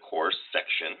enroll in a course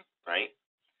section, right?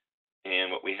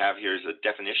 And what we have here is a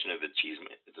definition of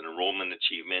achievement. It's an enrollment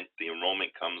achievement. The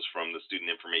enrollment comes from the student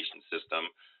information system.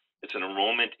 It's an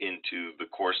enrollment into the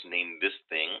course named This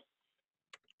Thing.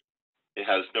 It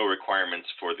has no requirements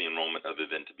for the enrollment other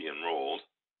than to be enrolled.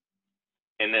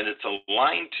 And then it's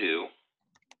aligned to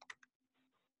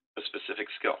a specific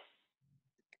skill.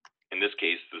 In this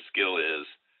case, the skill is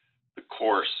the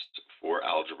course for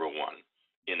Algebra 1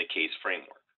 in a case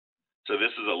framework. So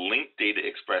this is a linked data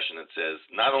expression that says,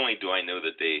 not only do I know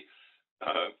that they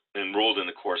enrolled in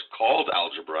a course called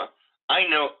Algebra, I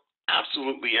know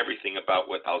absolutely everything about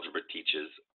what algebra teaches,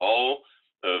 all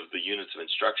of the units of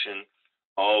instruction,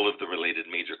 all of the related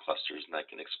major clusters, and I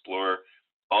can explore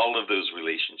all of those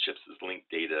relationships as linked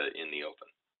data in the open.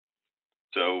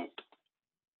 So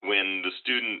when the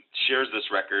student shares this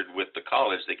record with the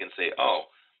college, they can say, oh,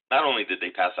 not only did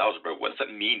they pass algebra, what does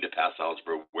it mean to pass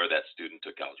algebra where that student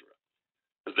took algebra?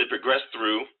 As they progress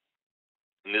through,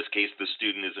 in this case, the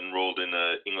student is enrolled in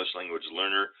an English language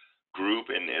learner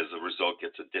group, and as a result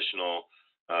gets additional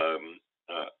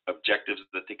objectives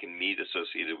that they can meet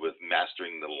associated with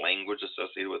mastering the language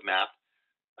associated with math.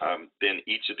 Then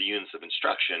each of the units of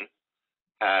instruction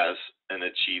has an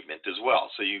achievement as well.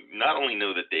 So you not only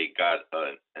know that they got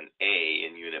an A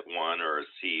in Unit 1 or a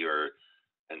C or,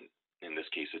 in this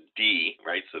case, a D,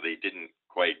 right? So they didn't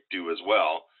quite do as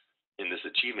well in this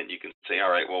achievement. You can say, all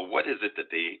right, well, what is it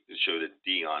that they showed a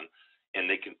D on?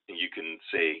 And you can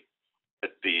say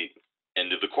at the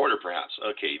end of the quarter, perhaps,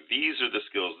 okay, these are the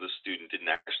skills the student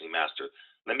didn't actually master.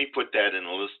 Let me put that in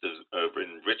a list of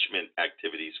enrichment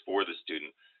activities for the student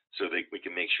so that we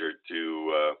can make sure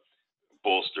to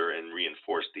bolster and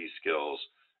reinforce these skills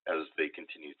as they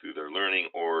continue through their learning,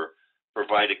 or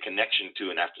provide a connection to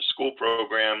an after-school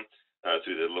program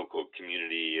through the local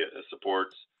community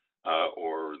supports,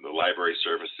 or the library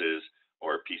services,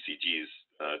 or PCG's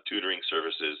tutoring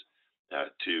services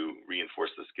to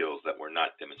reinforce the skills that were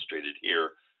not demonstrated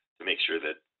here, to make sure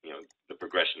that the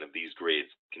progression of these grades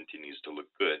continues to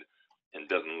look good and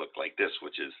doesn't look like this,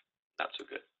 which is not so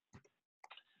good.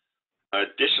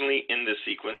 Additionally, in this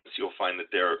sequence, you'll find that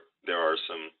there are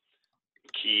some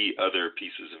key other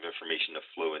pieces of information that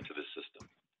flow into the system.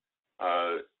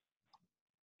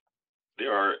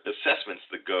 There are assessments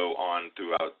that go on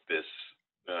throughout this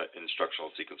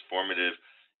instructional sequence, formative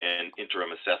and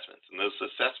interim assessments. And those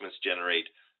assessments generate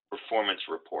performance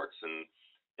reports. And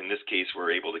in this case,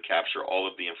 we're able to capture all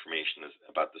of the information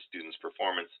about the student's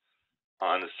performance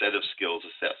on a set of skills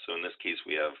assessed. So in this case,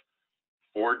 we have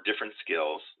 4 different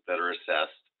skills that are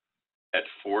assessed at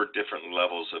 4 different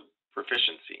levels of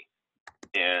proficiency.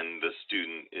 And the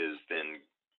student is then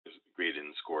graded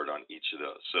and scored on each of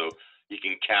those. So you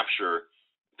can capture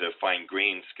the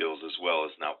fine-grained skills as well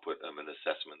as an output of an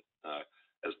assessment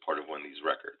as as part of one of these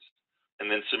records. And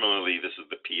then similarly, this is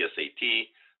the PSAT,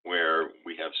 where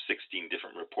we have 16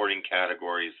 different reporting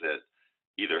categories that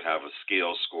either have a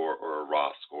scale score or a raw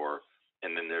score.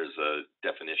 And then there's a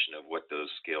definition of what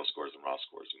those scale scores and raw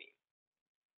scores mean.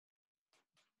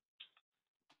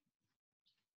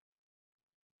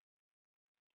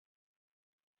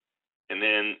 And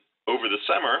then over the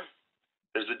summer,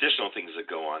 there's additional things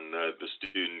that go on. The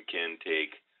student can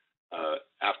take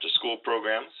after-school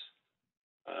programs.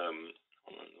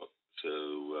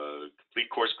 Complete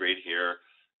course grade here,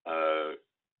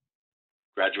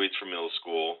 graduates from middle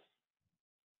school,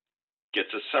 gets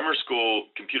a summer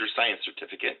school computer science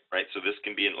certificate, right? So this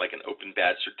can be like an open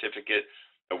badge certificate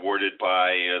awarded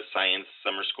by a science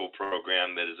summer school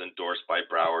program that is endorsed by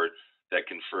Broward that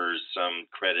confers some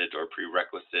credit or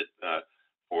prerequisite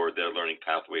for their learning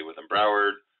pathway within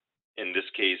Broward. In this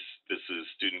case, this is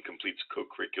student completes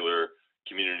co-curricular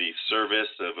community service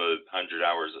of 100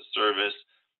 hours of service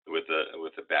with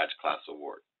a badge class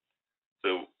award.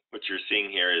 So what you're seeing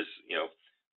here is,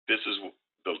 this is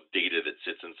the data that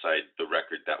sits inside the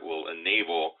record that will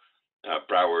enable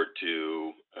Broward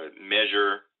to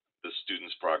measure the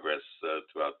student's progress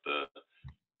throughout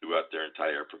their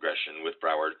entire progression with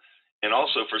Broward. And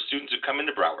also for students who come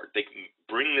into Broward, they can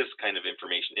bring this kind of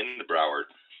information into Broward,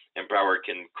 and Broward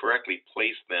can correctly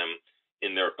place them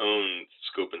in their own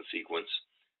scope and sequence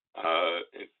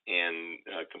and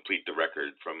complete the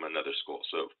record from another school.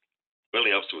 So it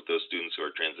really helps with those students who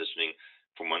are transitioning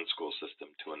from one school system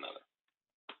to another.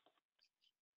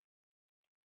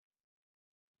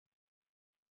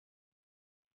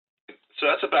 So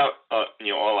that's about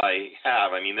all I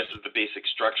have. I mean, this is the basic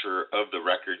structure of the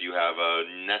record. You have a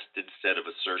nested set of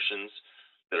assertions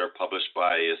that are published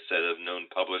by a set of known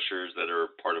publishers that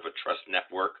are part of a trust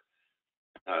network.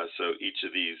 So each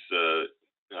of these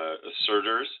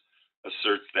asserters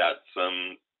asserts that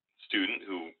some student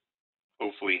who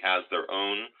hopefully has their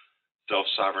own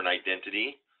self-sovereign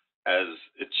identity has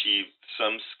achieved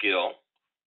some skill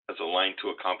as aligned to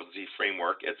a competency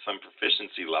framework at some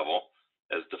proficiency level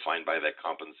as defined by that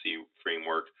competency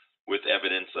framework, with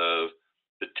evidence of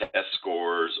the test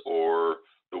scores or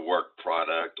the work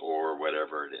product or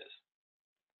whatever it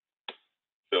is.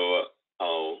 So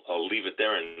I'll leave it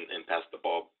there and pass the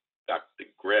ball back to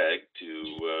Greg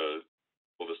to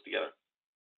pull this together.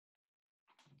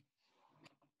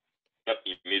 Yep,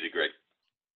 you muted, Greg.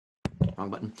 Wrong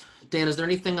button. Dan, is there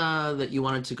anything that you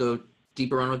wanted to go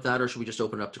deeper on with that, or should we just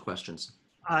open it up to questions?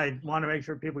 I want to make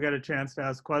sure people get a chance to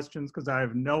ask questions because I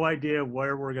have no idea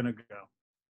where we're going to go.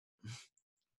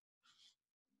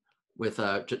 With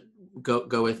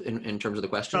go with in terms of the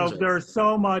questions. So there's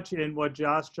so much in what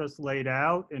Josh just laid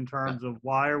out in terms of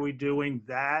why are we doing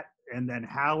that, and then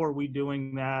how are we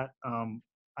doing that.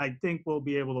 I think we'll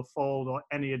be able to fold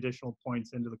any additional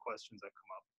points into the questions that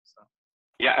come up. So.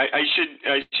 Yeah, I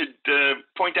should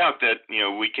point out that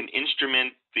we can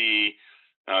instrument the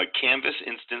Canvas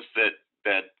instance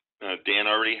that Dan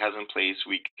already has in place.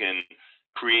 We can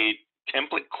create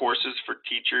template courses for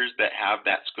teachers that have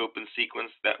that scope and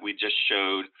sequence that we just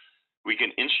showed. We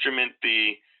can instrument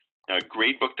the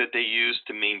gradebook that they use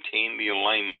to maintain the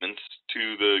alignments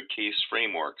to the case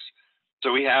frameworks.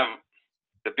 So we have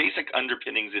the basic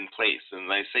underpinnings in place.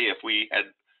 And I say if we had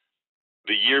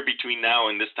the year between now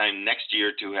and this time next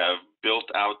year to have built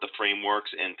out the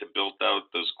frameworks and to build out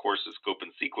those courses, scope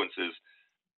and sequences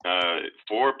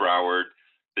for Broward,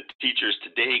 the teachers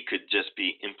today could just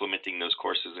be implementing those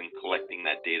courses and collecting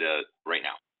that data right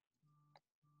now.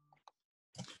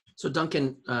 So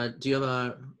Duncan, do you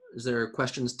have is there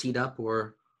questions teed up,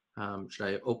 or should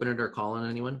I open it or call on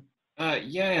anyone?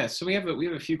 Yeah. So we have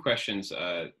a few questions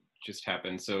just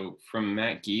happened. So from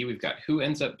Matt Gee, we've got who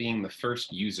ends up being the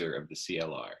first user of the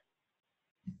CLR?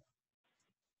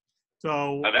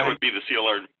 So that would be the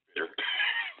CLR.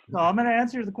 So I'm going to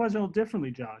answer the question a little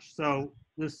differently, Josh. So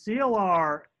the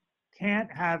CLR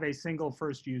can't have a single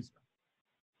first user.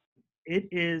 It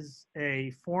is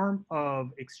a form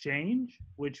of exchange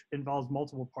which involves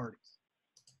multiple parties.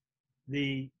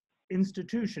 The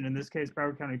institution, in this case,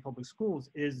 Broward County Public Schools,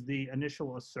 is the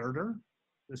initial asserter.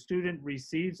 The student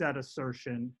receives that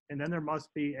assertion, and then there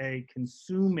must be a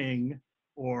consuming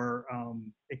or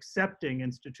accepting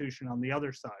institution on the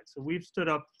other side. So we've stood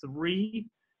up 3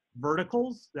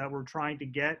 verticals that we're trying to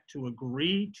get to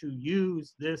agree to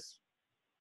use this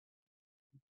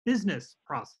business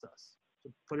process,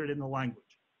 to put it in the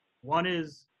language. One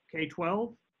is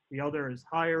K-12, the other is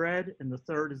higher ed, and the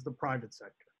third is the private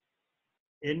sector.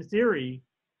 In theory,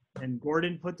 and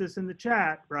Gordon put this in the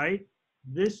chat, right?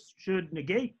 This should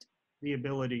negate the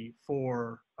ability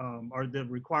for, or the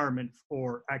requirement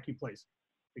for AccuPlace.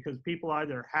 because people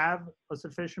either have a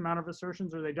sufficient amount of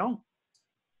assertions or they don't,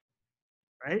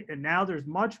 right? And now there's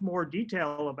much more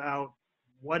detail about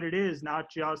what it is, not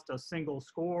just a single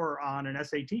score on an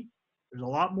SAT. There's a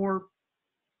lot more,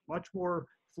 much more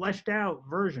fleshed out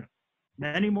version,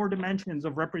 many more dimensions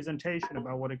of representation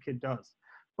about what a kid does.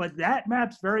 But that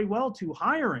maps very well to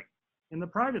hiring in the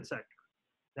private sector.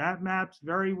 That maps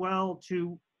very well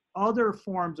to other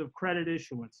forms of credit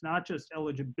issuance, not just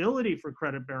eligibility for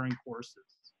credit-bearing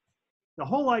courses. The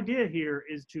whole idea here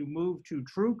is to move to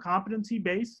true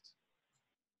competency-based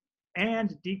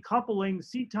and decoupling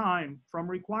seat time from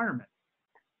requirement.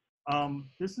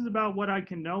 This is about what I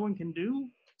can know and can do,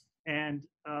 and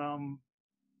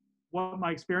what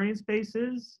my experience base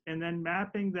is, and then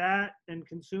mapping that and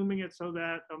consuming it so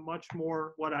that a much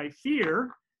more, what I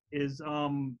fear is,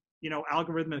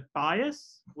 algorithmic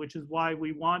bias, which is why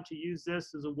we want to use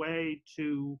this as a way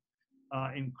to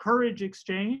encourage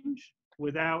exchange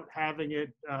without having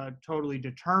it totally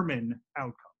determine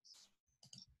outcomes.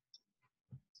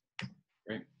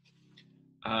 Great.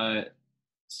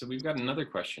 So we've got another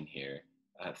question here.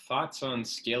 Thoughts on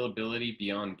scalability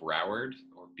beyond Broward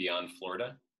or beyond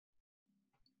Florida?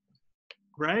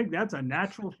 Greg, that's a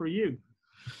natural for you.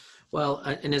 Well,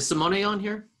 and is Simone on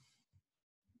here?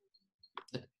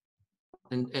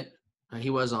 And he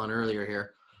was on earlier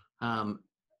here.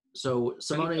 So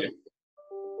Simone,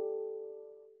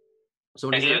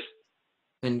 is there?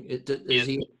 And is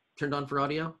he turned on for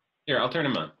audio? Here, I'll turn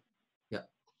him on. Yeah.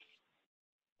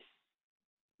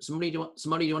 Simone,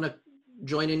 do you want to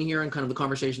join in here on kind of the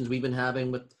conversations we've been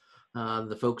having with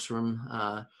the folks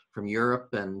from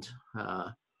Europe, and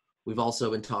we've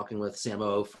also been talking with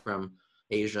Samo from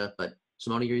Asia. But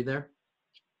Simone, are you there?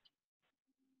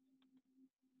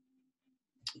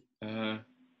 Let's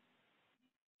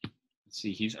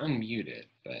see, he's unmuted,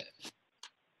 but.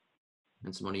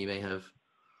 And Simone, you may have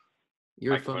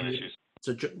your phone.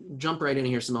 So jump right in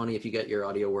here, Simone, if you get your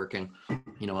audio working. But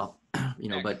sound check.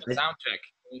 Can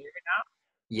you hear me now?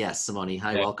 Yes, Simone.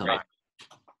 Hi, Yeah, welcome. great.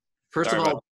 First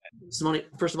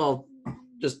of all,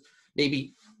 just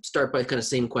maybe start by kind of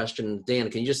same question. Dan,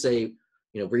 can you just say,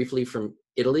 briefly from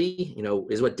Italy,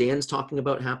 is what Dan's talking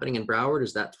about happening in Broward?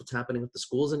 Is that what's happening with the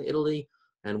schools in Italy?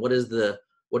 And what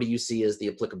do you see as the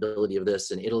applicability of this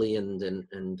in Italy and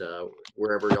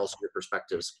wherever else your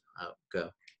perspectives go?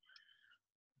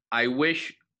 I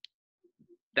wish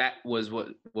that was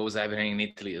what was happening in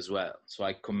Italy as well. So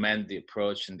I commend the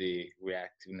approach and the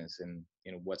reactiveness and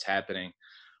what's happening.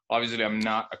 Obviously, I'm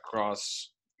not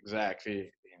across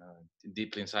exactly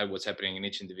deeply inside what's happening in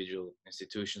each individual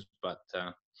institutions, but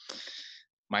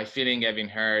my feeling, having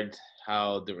heard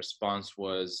how the response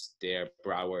was there,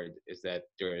 Broward, is that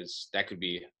that could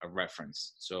be a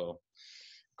reference. So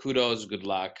kudos, good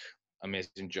luck,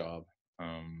 amazing job.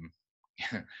 I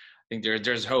think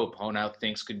there's hope on how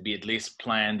things could be at least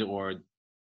planned, or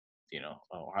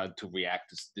how to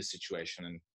react to this situation.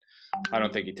 And I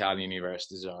don't think Italian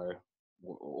universities are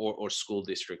or school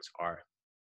districts are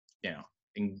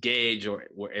engaged or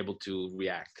were able to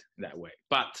react that way.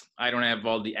 But I don't have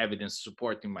all the evidence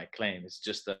supporting my claim. It's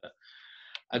just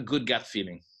a good gut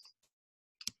feeling.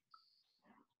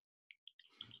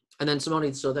 And then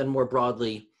Simone, so then more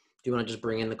broadly, do you want to just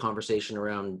bring in the conversation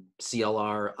around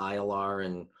CLR, ILR,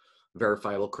 and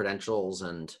verifiable credentials?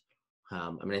 And I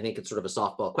think it's sort of a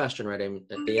softball question, right?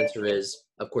 The answer is,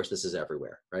 of course, this is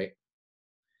everywhere, right?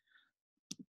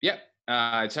 Yeah,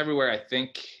 it's everywhere. I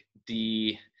think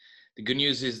the good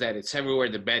news is that it's everywhere.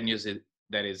 The bad news is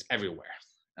that it's everywhere,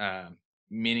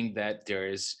 meaning that there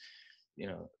is,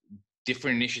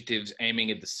 different initiatives aiming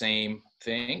at the same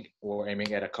thing, or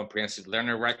aiming at a comprehensive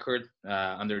learner record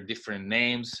under different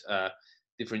names.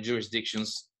 Different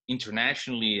jurisdictions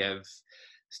internationally have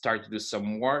started to do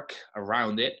some work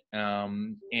around it.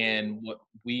 And what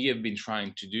we have been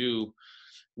trying to do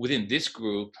within this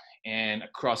group and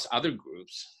across other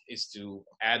groups is to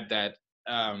add that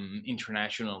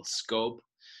international scope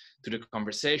to the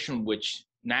conversation, which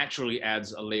naturally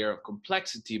adds a layer of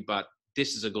complexity, but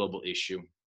this is a global issue.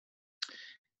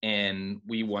 And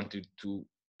we want to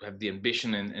have the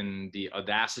ambition and the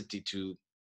audacity to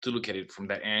look at it from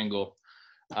that angle.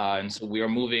 And so we are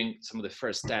moving some of the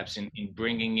first steps in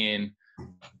bringing in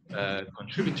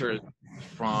contributors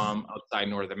from outside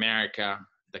North America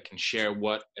that can share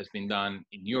what has been done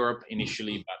in Europe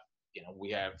initially, but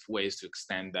we have ways to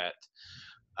extend that.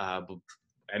 But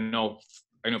I know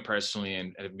personally,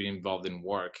 and I've been involved in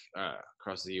work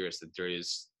across the years, that there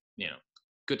is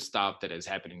good stuff that has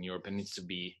happened in Europe and needs to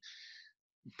be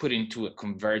put into a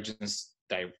convergence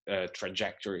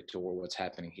trajectory toward what's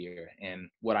happening here. And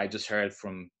what I just heard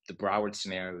from the Broward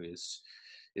scenario is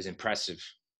impressive.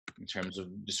 in terms of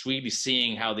just really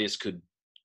seeing how the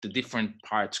different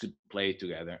parts could play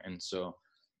together. And so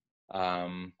I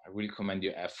really commend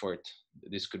your effort.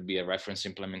 This could be a reference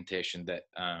implementation that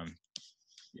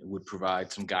would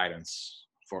provide some guidance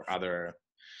for other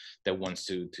that wants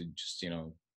to just,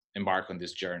 embark on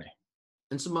this journey.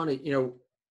 And Simone,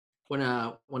 when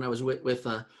I was with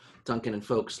Duncan and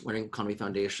folks learning Economy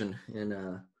Foundation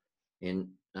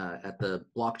at the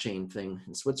blockchain thing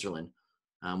in Switzerland,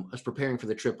 I was preparing for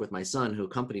the trip with my son who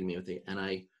accompanied me with it,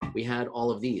 and we had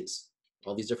all these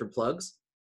different plugs,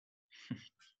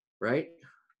 right?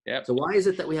 Yeah. So why is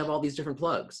it that we have all these different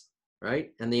plugs,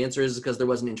 right? And the answer is because there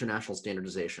wasn't international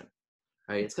standardization,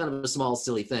 right? It's kind of a small,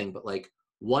 silly thing, but like,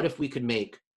 what if we could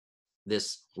make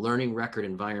this learning record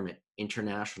environment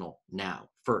international now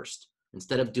first,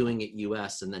 instead of doing it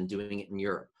US and then doing it in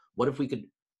Europe? What if we could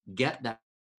get that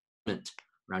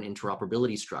around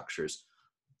interoperability structures,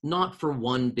 not for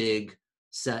one big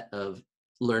set of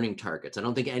learning targets? I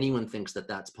don't think anyone thinks that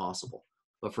that's possible,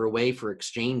 but for a way for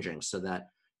exchanging so that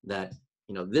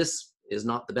this is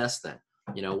not the best thing.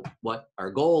 What our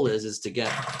goal is to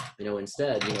get,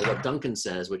 instead, what Duncan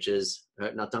says, which is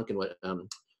not Duncan, what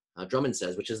Drummond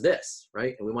says, which is this,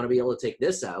 right? And we want to be able to take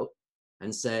this out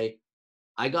and say,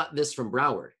 I got this from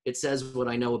Broward. It says what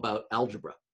I know about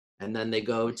algebra. And then they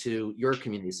go to your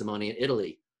community, Simone, in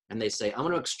Italy, and they say, I'm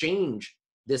going to exchange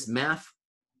this math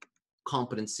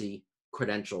competency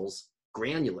credentials,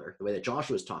 granular, the way that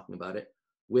Joshua was talking about it,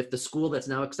 with the school that's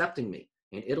now accepting me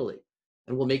in Italy.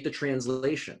 And we'll make the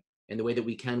translation in the way that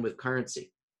we can with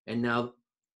currency. And now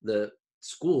the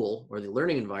school or the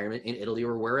learning environment in Italy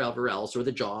or wherever else, or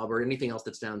the job or anything else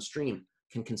that's downstream,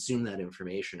 can consume that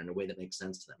information in a way that makes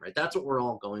sense to them, right? That's what we're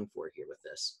all going for here with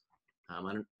this. I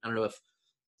don't know if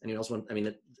anyone else wants,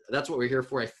 that's what we're here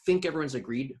for. I think everyone's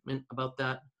agreed about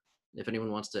that. If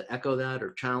anyone wants to echo that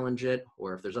or challenge it,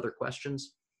 or if there's other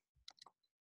questions.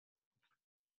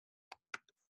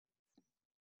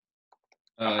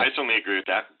 I certainly agree with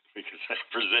that because I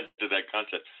presented that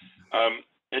concept.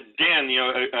 Dan,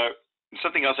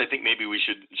 something else I think maybe we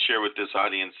should share with this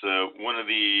audience. One of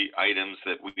the items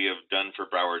that we have done for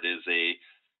Broward is a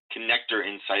connector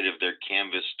inside of their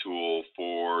Canvas tool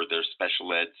for their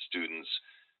special ed students.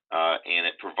 And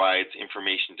it provides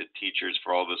information to teachers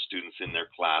for all the students in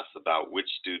their class about which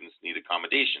students need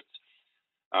accommodations.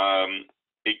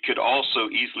 It could also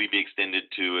easily be extended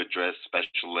to address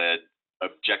special ed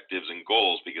objectives and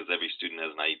goals, because every student has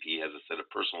an IEP, has a set of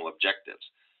personal objectives.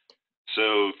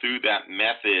 So through that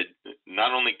method,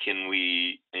 not only can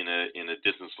we, in a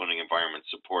distance learning environment,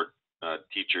 support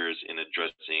teachers in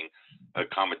addressing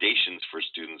accommodations for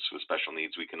students with special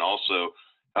needs, we can also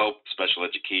help special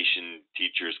education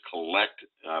teachers collect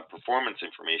performance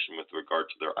information with regard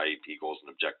to their IEP goals and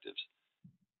objectives.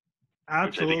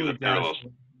 Absolutely.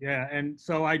 Yeah, and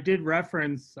so I did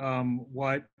reference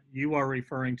what you are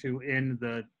referring to in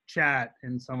the chat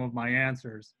in some of my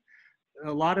answers.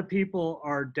 A lot of people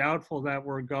are doubtful that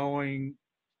we're going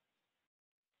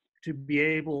to be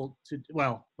able to,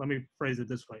 well, let me phrase it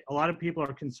this way. A lot of people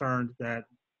are concerned that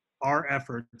our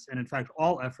efforts, and in fact,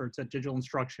 all efforts at digital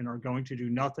instruction, are going to do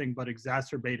nothing but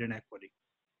exacerbate inequity.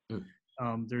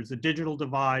 There's a digital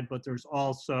divide, but there's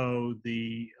also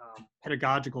the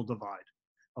pedagogical divide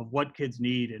of what kids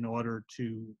need in order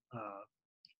to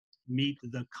meet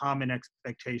the common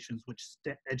expectations which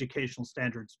educational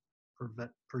standards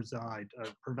provide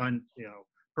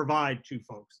to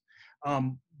folks.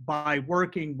 By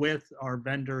working with our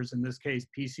vendors, in this case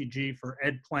PCG for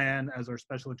EdPlan as our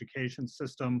special education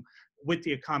system, with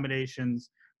the accommodations,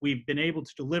 we've been able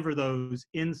to deliver those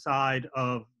inside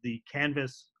of the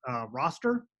Canvas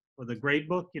roster or the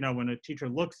gradebook. When a teacher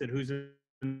looks at who's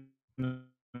in the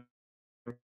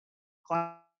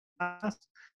class,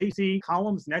 they see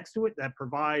columns next to it that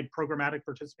provide programmatic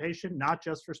participation, not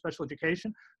just for special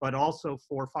education, but also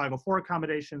for 504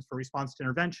 accommodations, for response to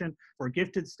intervention, for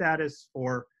gifted status,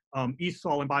 for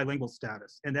ESOL and bilingual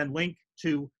status, and then link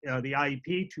to the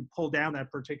IEP to pull down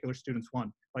that particular student's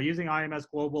one. By using IMS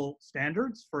global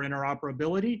standards for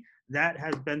interoperability, that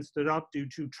has been stood up due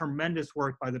to tremendous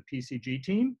work by the PCG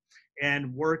team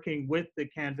and working with the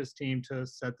Canvas team to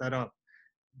set that up.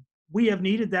 We have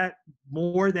needed that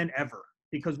more than ever,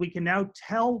 because we can now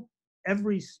tell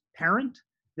every parent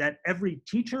that every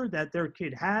teacher that their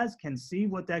kid has can see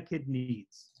what that kid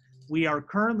needs. We are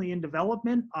currently in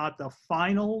development at the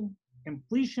final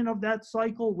completion of that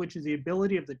cycle, which is the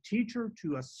ability of the teacher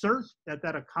to assert that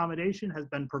that accommodation has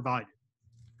been provided.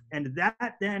 And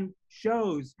that then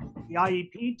shows the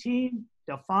IEP team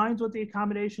defines what the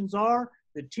accommodations are.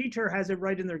 The teacher has it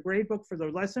right in their gradebook for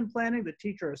their lesson planning. The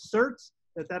teacher asserts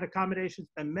that that accommodation's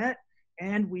been met.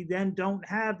 and we then don't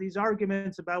have these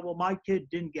arguments about, well, my kid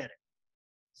didn't get it.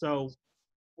 So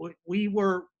we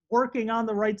were working on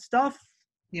the right stuff.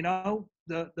 You know,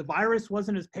 the virus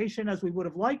wasn't as patient as we would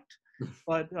have liked,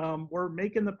 but we're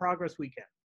making the progress we can.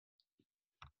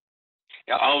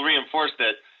 Yeah, I'll reinforce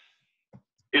that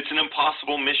it's an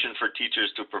impossible mission for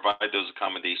teachers to provide those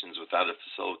accommodations without a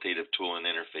facilitative tool and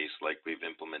interface like we've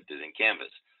implemented in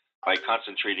Canvas. By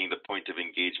concentrating the point of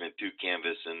engagement through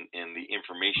Canvas and the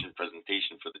information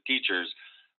presentation for the teachers,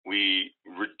 we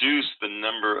reduce the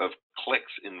number of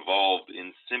clicks involved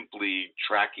in simply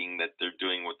tracking that they're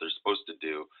doing what they're supposed to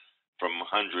do from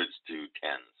hundreds to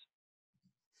tens.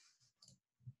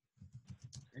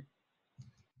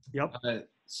 Yep.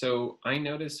 So I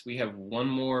noticed we have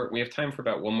time for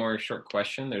about one more short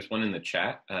question. There's one in the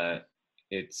chat.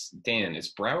 It's Dan,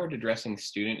 is Broward addressing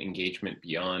student engagement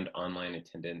beyond online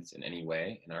attendance in any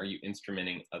way? And are you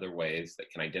instrumenting other ways that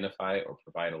can identify or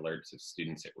provide alerts of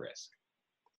students at risk?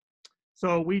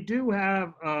 So we do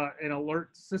have an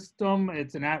alert system.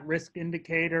 It's an at-risk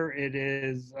indicator. It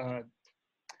is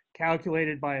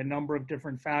calculated by a number of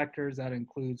different factors. That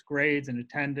includes grades and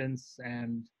attendance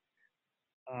and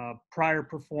prior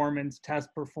performance, test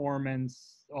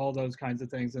performance, all those kinds of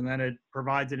things. And then it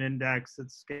provides an index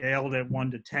that's scaled at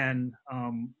 1 to 10.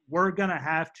 We're gonna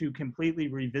have to completely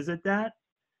revisit that.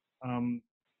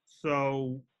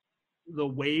 So the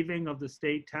waiving of the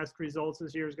state test results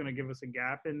this year is gonna give us a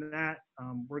gap in that.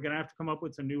 We're gonna have to come up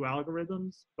with some new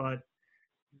algorithms, but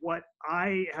what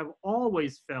I have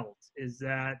always felt is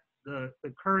that the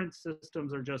current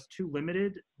systems are just too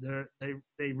limited.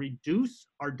 They reduce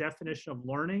our definition of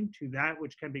learning to that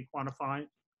which can be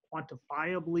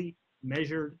quantifiably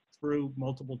measured through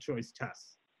multiple choice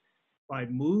tests. By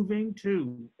moving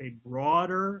to a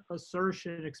broader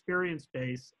assertion experience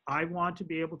base, I want to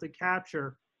be able to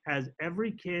capture, has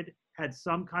every kid had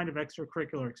some kind of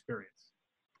extracurricular experience?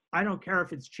 I don't care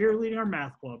if it's cheerleading or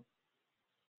math club.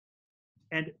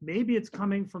 And maybe it's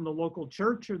coming from the local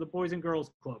church or the Boys and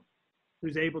Girls Club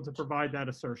who's able to provide that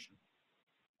assertion.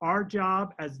 Our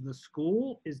job as the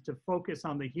school is to focus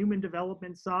on the human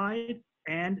development side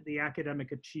and the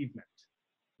academic achievement.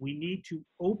 We need to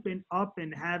open up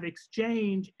and have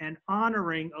exchange and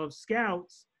honoring of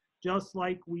scouts just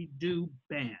like we do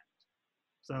band.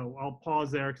 So I'll pause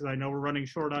there because I know we're running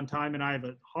short on time and I have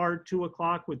a hard 2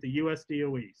 o'clock with the US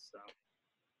DOE. So.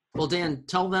 Well, Dan,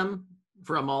 tell them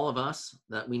from all of us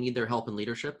that we need their help in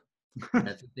leadership. I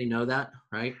think they know that,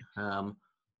 right?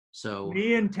 So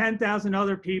me and 10,000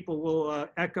 other people will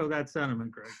echo that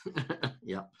sentiment, Greg.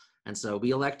 Yeah, and so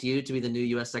we elect you to be the new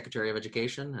U.S. Secretary of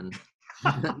Education and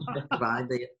provide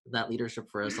that leadership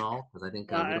for us all. Because I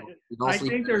think I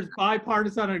think there's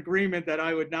bipartisan agreement that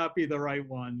I would not be the right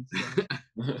one.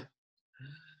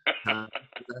 So.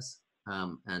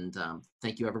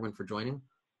 Thank you everyone for joining,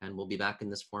 and we'll be back in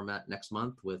this format next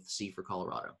month with C for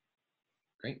Colorado.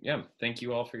 Great. Yeah. Thank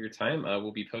you all for your time.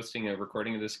 We'll be posting a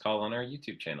recording of this call on our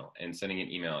YouTube channel and sending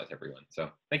an email out to everyone.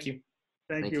 So thank you.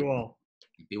 Thank you all.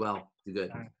 Be well. Do good.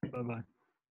 Bye-bye.